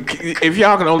 Look, if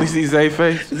y'all can only see Zay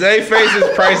face. Zay face is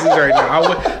priceless right now.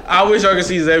 I wish I could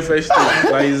see Zay face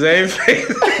too. Like Zay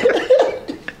face.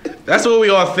 That's what we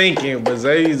all thinking, but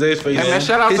Zay's face. Hey man,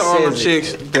 shout out to all the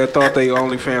chicks that thought they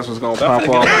OnlyFans was gonna pop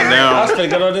off and I now. was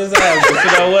thinking on this ass, but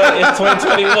you know what? It's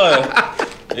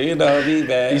 2021. You know me,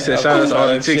 man. He said, shout out to all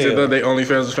the chicks that thought they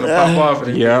OnlyFans was gonna pop off.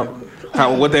 Yeah.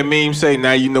 What that meme say?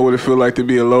 Now you know what it feel like to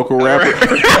be a local rapper. Y'all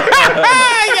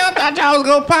thought y'all was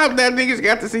gonna pop. That niggas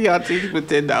got to see y'all titties for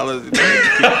 $10.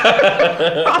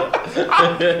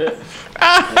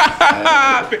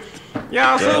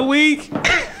 Y'all so weak.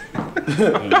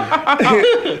 And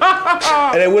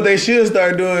then what they should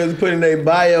start doing is putting their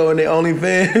bio and their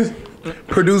OnlyFans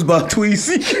produced by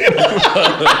Tweezy.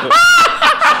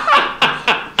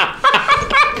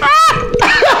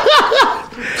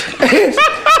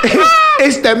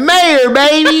 It's the mayor,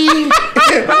 baby.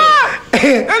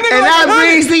 And that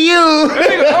brings to you.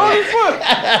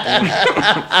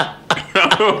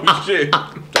 Oh shit.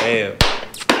 Damn.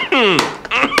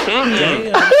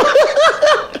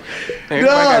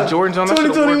 Everybody got Jordans on.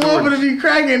 2021 gonna be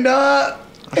cracking, dog.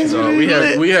 So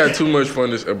we had too much fun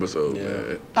this episode,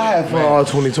 man. I had fun all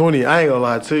 2020. I ain't gonna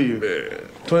lie to you.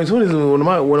 2020 is one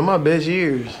of my best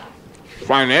years.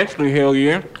 Financially, hell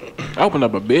yeah. I opened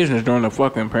up a business during the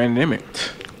fucking pandemic.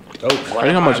 I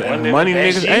know how much money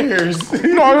niggas.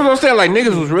 No, I was gonna say like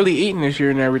niggas was really eating this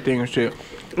year and everything and shit.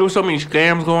 There was so many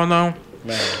scams going on.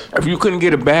 Man. If you couldn't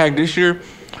get a bag this year,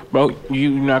 bro,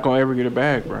 you're not gonna ever get a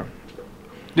bag, bro.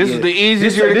 This is the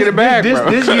easiest year to get a bag, bro.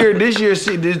 This year,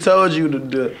 see, they told you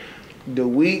the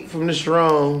weak from the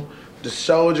strong, the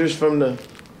soldiers from the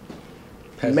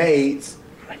maids,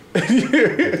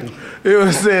 You know what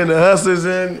I'm saying? The hustlers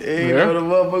and you know the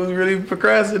motherfuckers really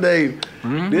procrastinate.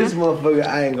 This motherfucker,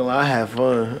 I ain't gonna lie, I had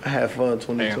fun.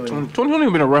 2020.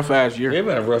 2020 been a rough ass year. It's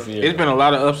been a rough year. It's been a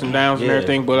lot of ups and downs and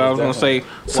everything, but I was gonna say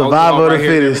survival of the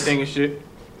fittest. Everything and shit.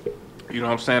 You know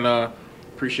what I'm saying?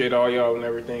 Appreciate all y'all and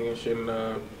everything and shit. And,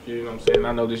 you know what I'm saying?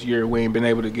 I know this year we ain't been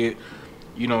able to get,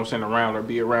 you know what I'm saying, around or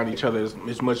be around each other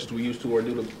as much as we used to, or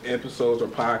do the episodes or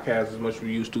podcasts as much as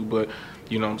we used to, but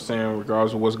you know what I'm saying,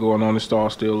 regardless of what's going on, it's all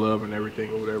still love and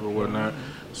everything or whatever, whatnot.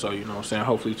 So, you know what I'm saying,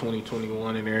 hopefully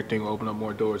 2021 and everything will open up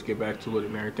more doors, get back to it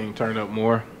and everything, turn up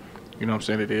more. You know what I'm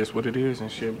saying, it is what it is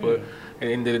and shit, but at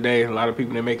the end of the day, a lot of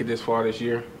people didn't make it this far this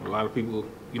year. A lot of people,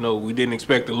 you know, we didn't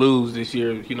expect to lose this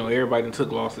year. You know, everybody done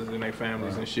took losses in their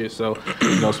families and shit, so,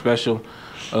 you know, special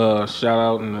shout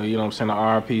out and, you know what I'm saying, the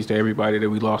RIPs to everybody that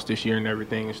we lost this year and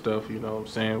everything and stuff, you know what I'm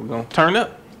saying, we're gonna turn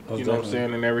up. You know what I'm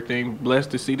saying, and everything. Blessed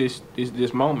to see this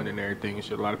moment and everything and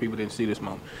shit. A lot of people didn't see this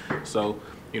moment. So,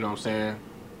 you know what I'm saying,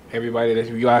 everybody that's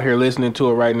you out here listening to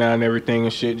it right now and everything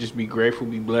and shit, just be grateful,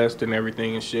 be blessed and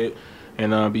everything and shit.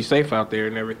 And be safe out there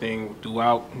and everything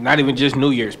throughout, not even just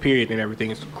New Year's, period, and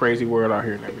everything. It's a crazy world out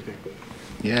here and everything.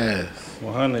 Yes.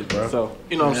 100, bro. So,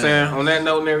 you know what I'm saying, on that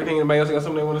note and everything, anybody else got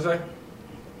something they want to say?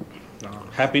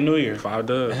 Happy New Year. 5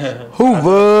 dubs.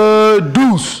 Hoover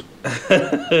Deuce.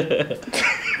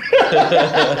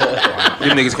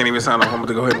 Them niggas can't even sign off. I'm going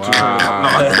to go ahead and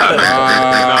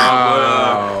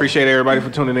appreciate everybody for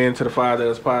tuning in to the 5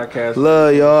 Dubs podcast.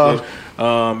 Love y'all.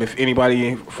 If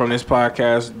anybody from this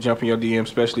podcast jump in your DM,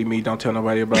 especially me, don't tell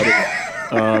nobody about it.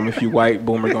 If you white,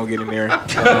 Boomer gonna get in there.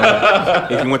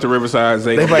 If you went to Riverside,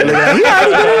 Zay. They probably look like, he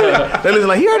already been in it. They listen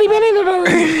like, he already been in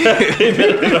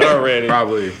it already.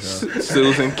 Probably.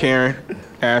 Susan, Karen,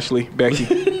 Ashley, Becky.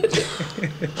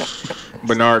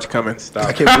 Bernard's coming. Stop.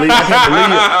 I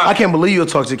can't believe you'll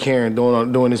talk to Karen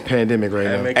during this pandemic right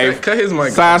now. Hey, cut his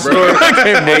mic. Side story. I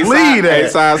can't believe that. Hey,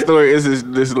 side story is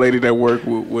this lady that worked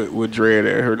with Dread.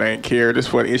 Her name Karen. It's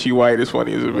funny. And she white. It's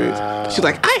funny as a bitch. Wow. She's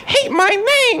like, I hate my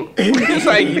name. It's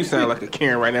like, you sound like a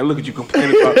Karen right now. Look at you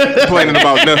complaining about nothing.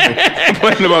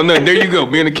 Complaining about nothing. There you go,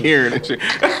 being a Karen and shit.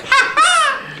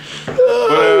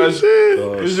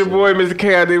 It's your boy, Mr.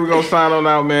 KID. We're gonna sign on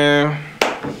out, man.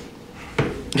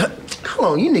 Come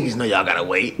on, you niggas know y'all gotta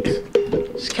wait.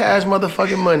 It's cash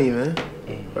motherfucking money, man.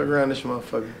 Fuck around this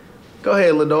motherfucker. Go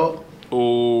ahead, Lil Dog.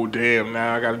 Oh, damn.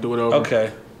 Now I gotta do it over.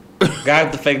 Okay.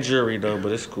 Got the fake jewelry, though,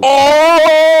 but it's cool. Oh! Yeah.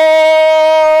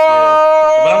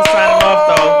 But I'm signing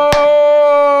off, though.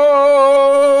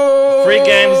 Free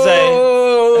Game Zay.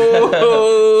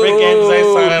 Free Game Zay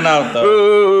signing out, though.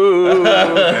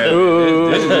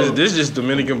 This is just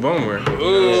Dominican Boomer.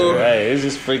 Hey, it's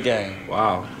just free game.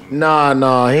 Wow. Nah,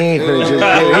 he ain't finna just get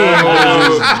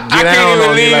down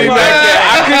on me like that.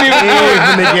 I couldn't even He ain't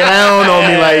finna get down on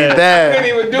me like that.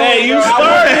 Man, you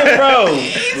started, bro.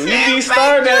 You be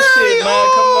starting that shit, man.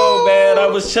 Come on, man. I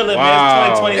was chilling,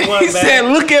 man. It's 2021, He man. said,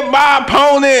 look at my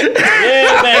opponent.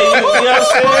 Yeah, man. You know what I'm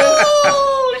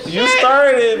saying? You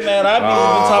started, man. I be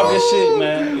talking shit,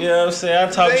 man. You know what I'm saying? I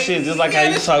talk shit just like how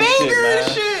you talk shit,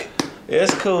 man.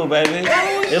 It's cool, baby.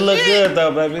 It look good,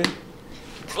 though, baby.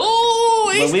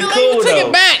 Ooh, But we cool,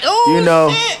 though. You know,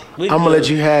 We I'm gonna good. let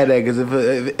you have that because if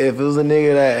it was a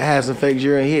nigga that had some fake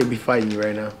jewelry, he'd be fighting you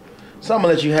right now. So I'm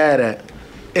gonna let you have that.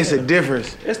 It's a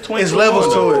difference. It's 20. It's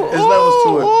levels to it. It's levels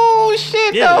to it. Oh,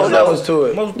 shit. Yeah, It's levels to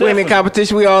it. Most We in the definitely.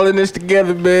 competition. We all in this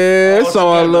together, man. That's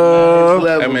all I It's love.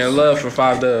 levels. Hey, man, love for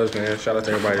 5 dubs, man. Shout out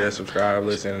to everybody that subscribe,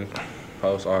 listen,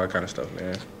 post, all that kind of stuff,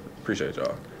 man. Appreciate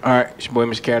y'all. All right. It's your boy,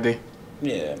 Mr. KID.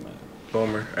 Yeah, man.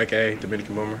 Boomer, a.k.a.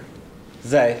 Dominican Boomer.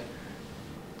 Zay.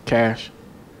 Cash.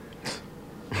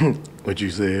 What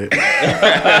you said.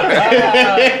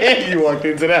 You walked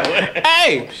into that one.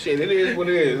 Hey, shit, it is what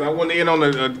it is. I want to end on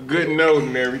a good note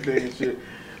and everything and shit.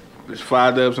 It's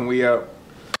 5 Dubs and we out.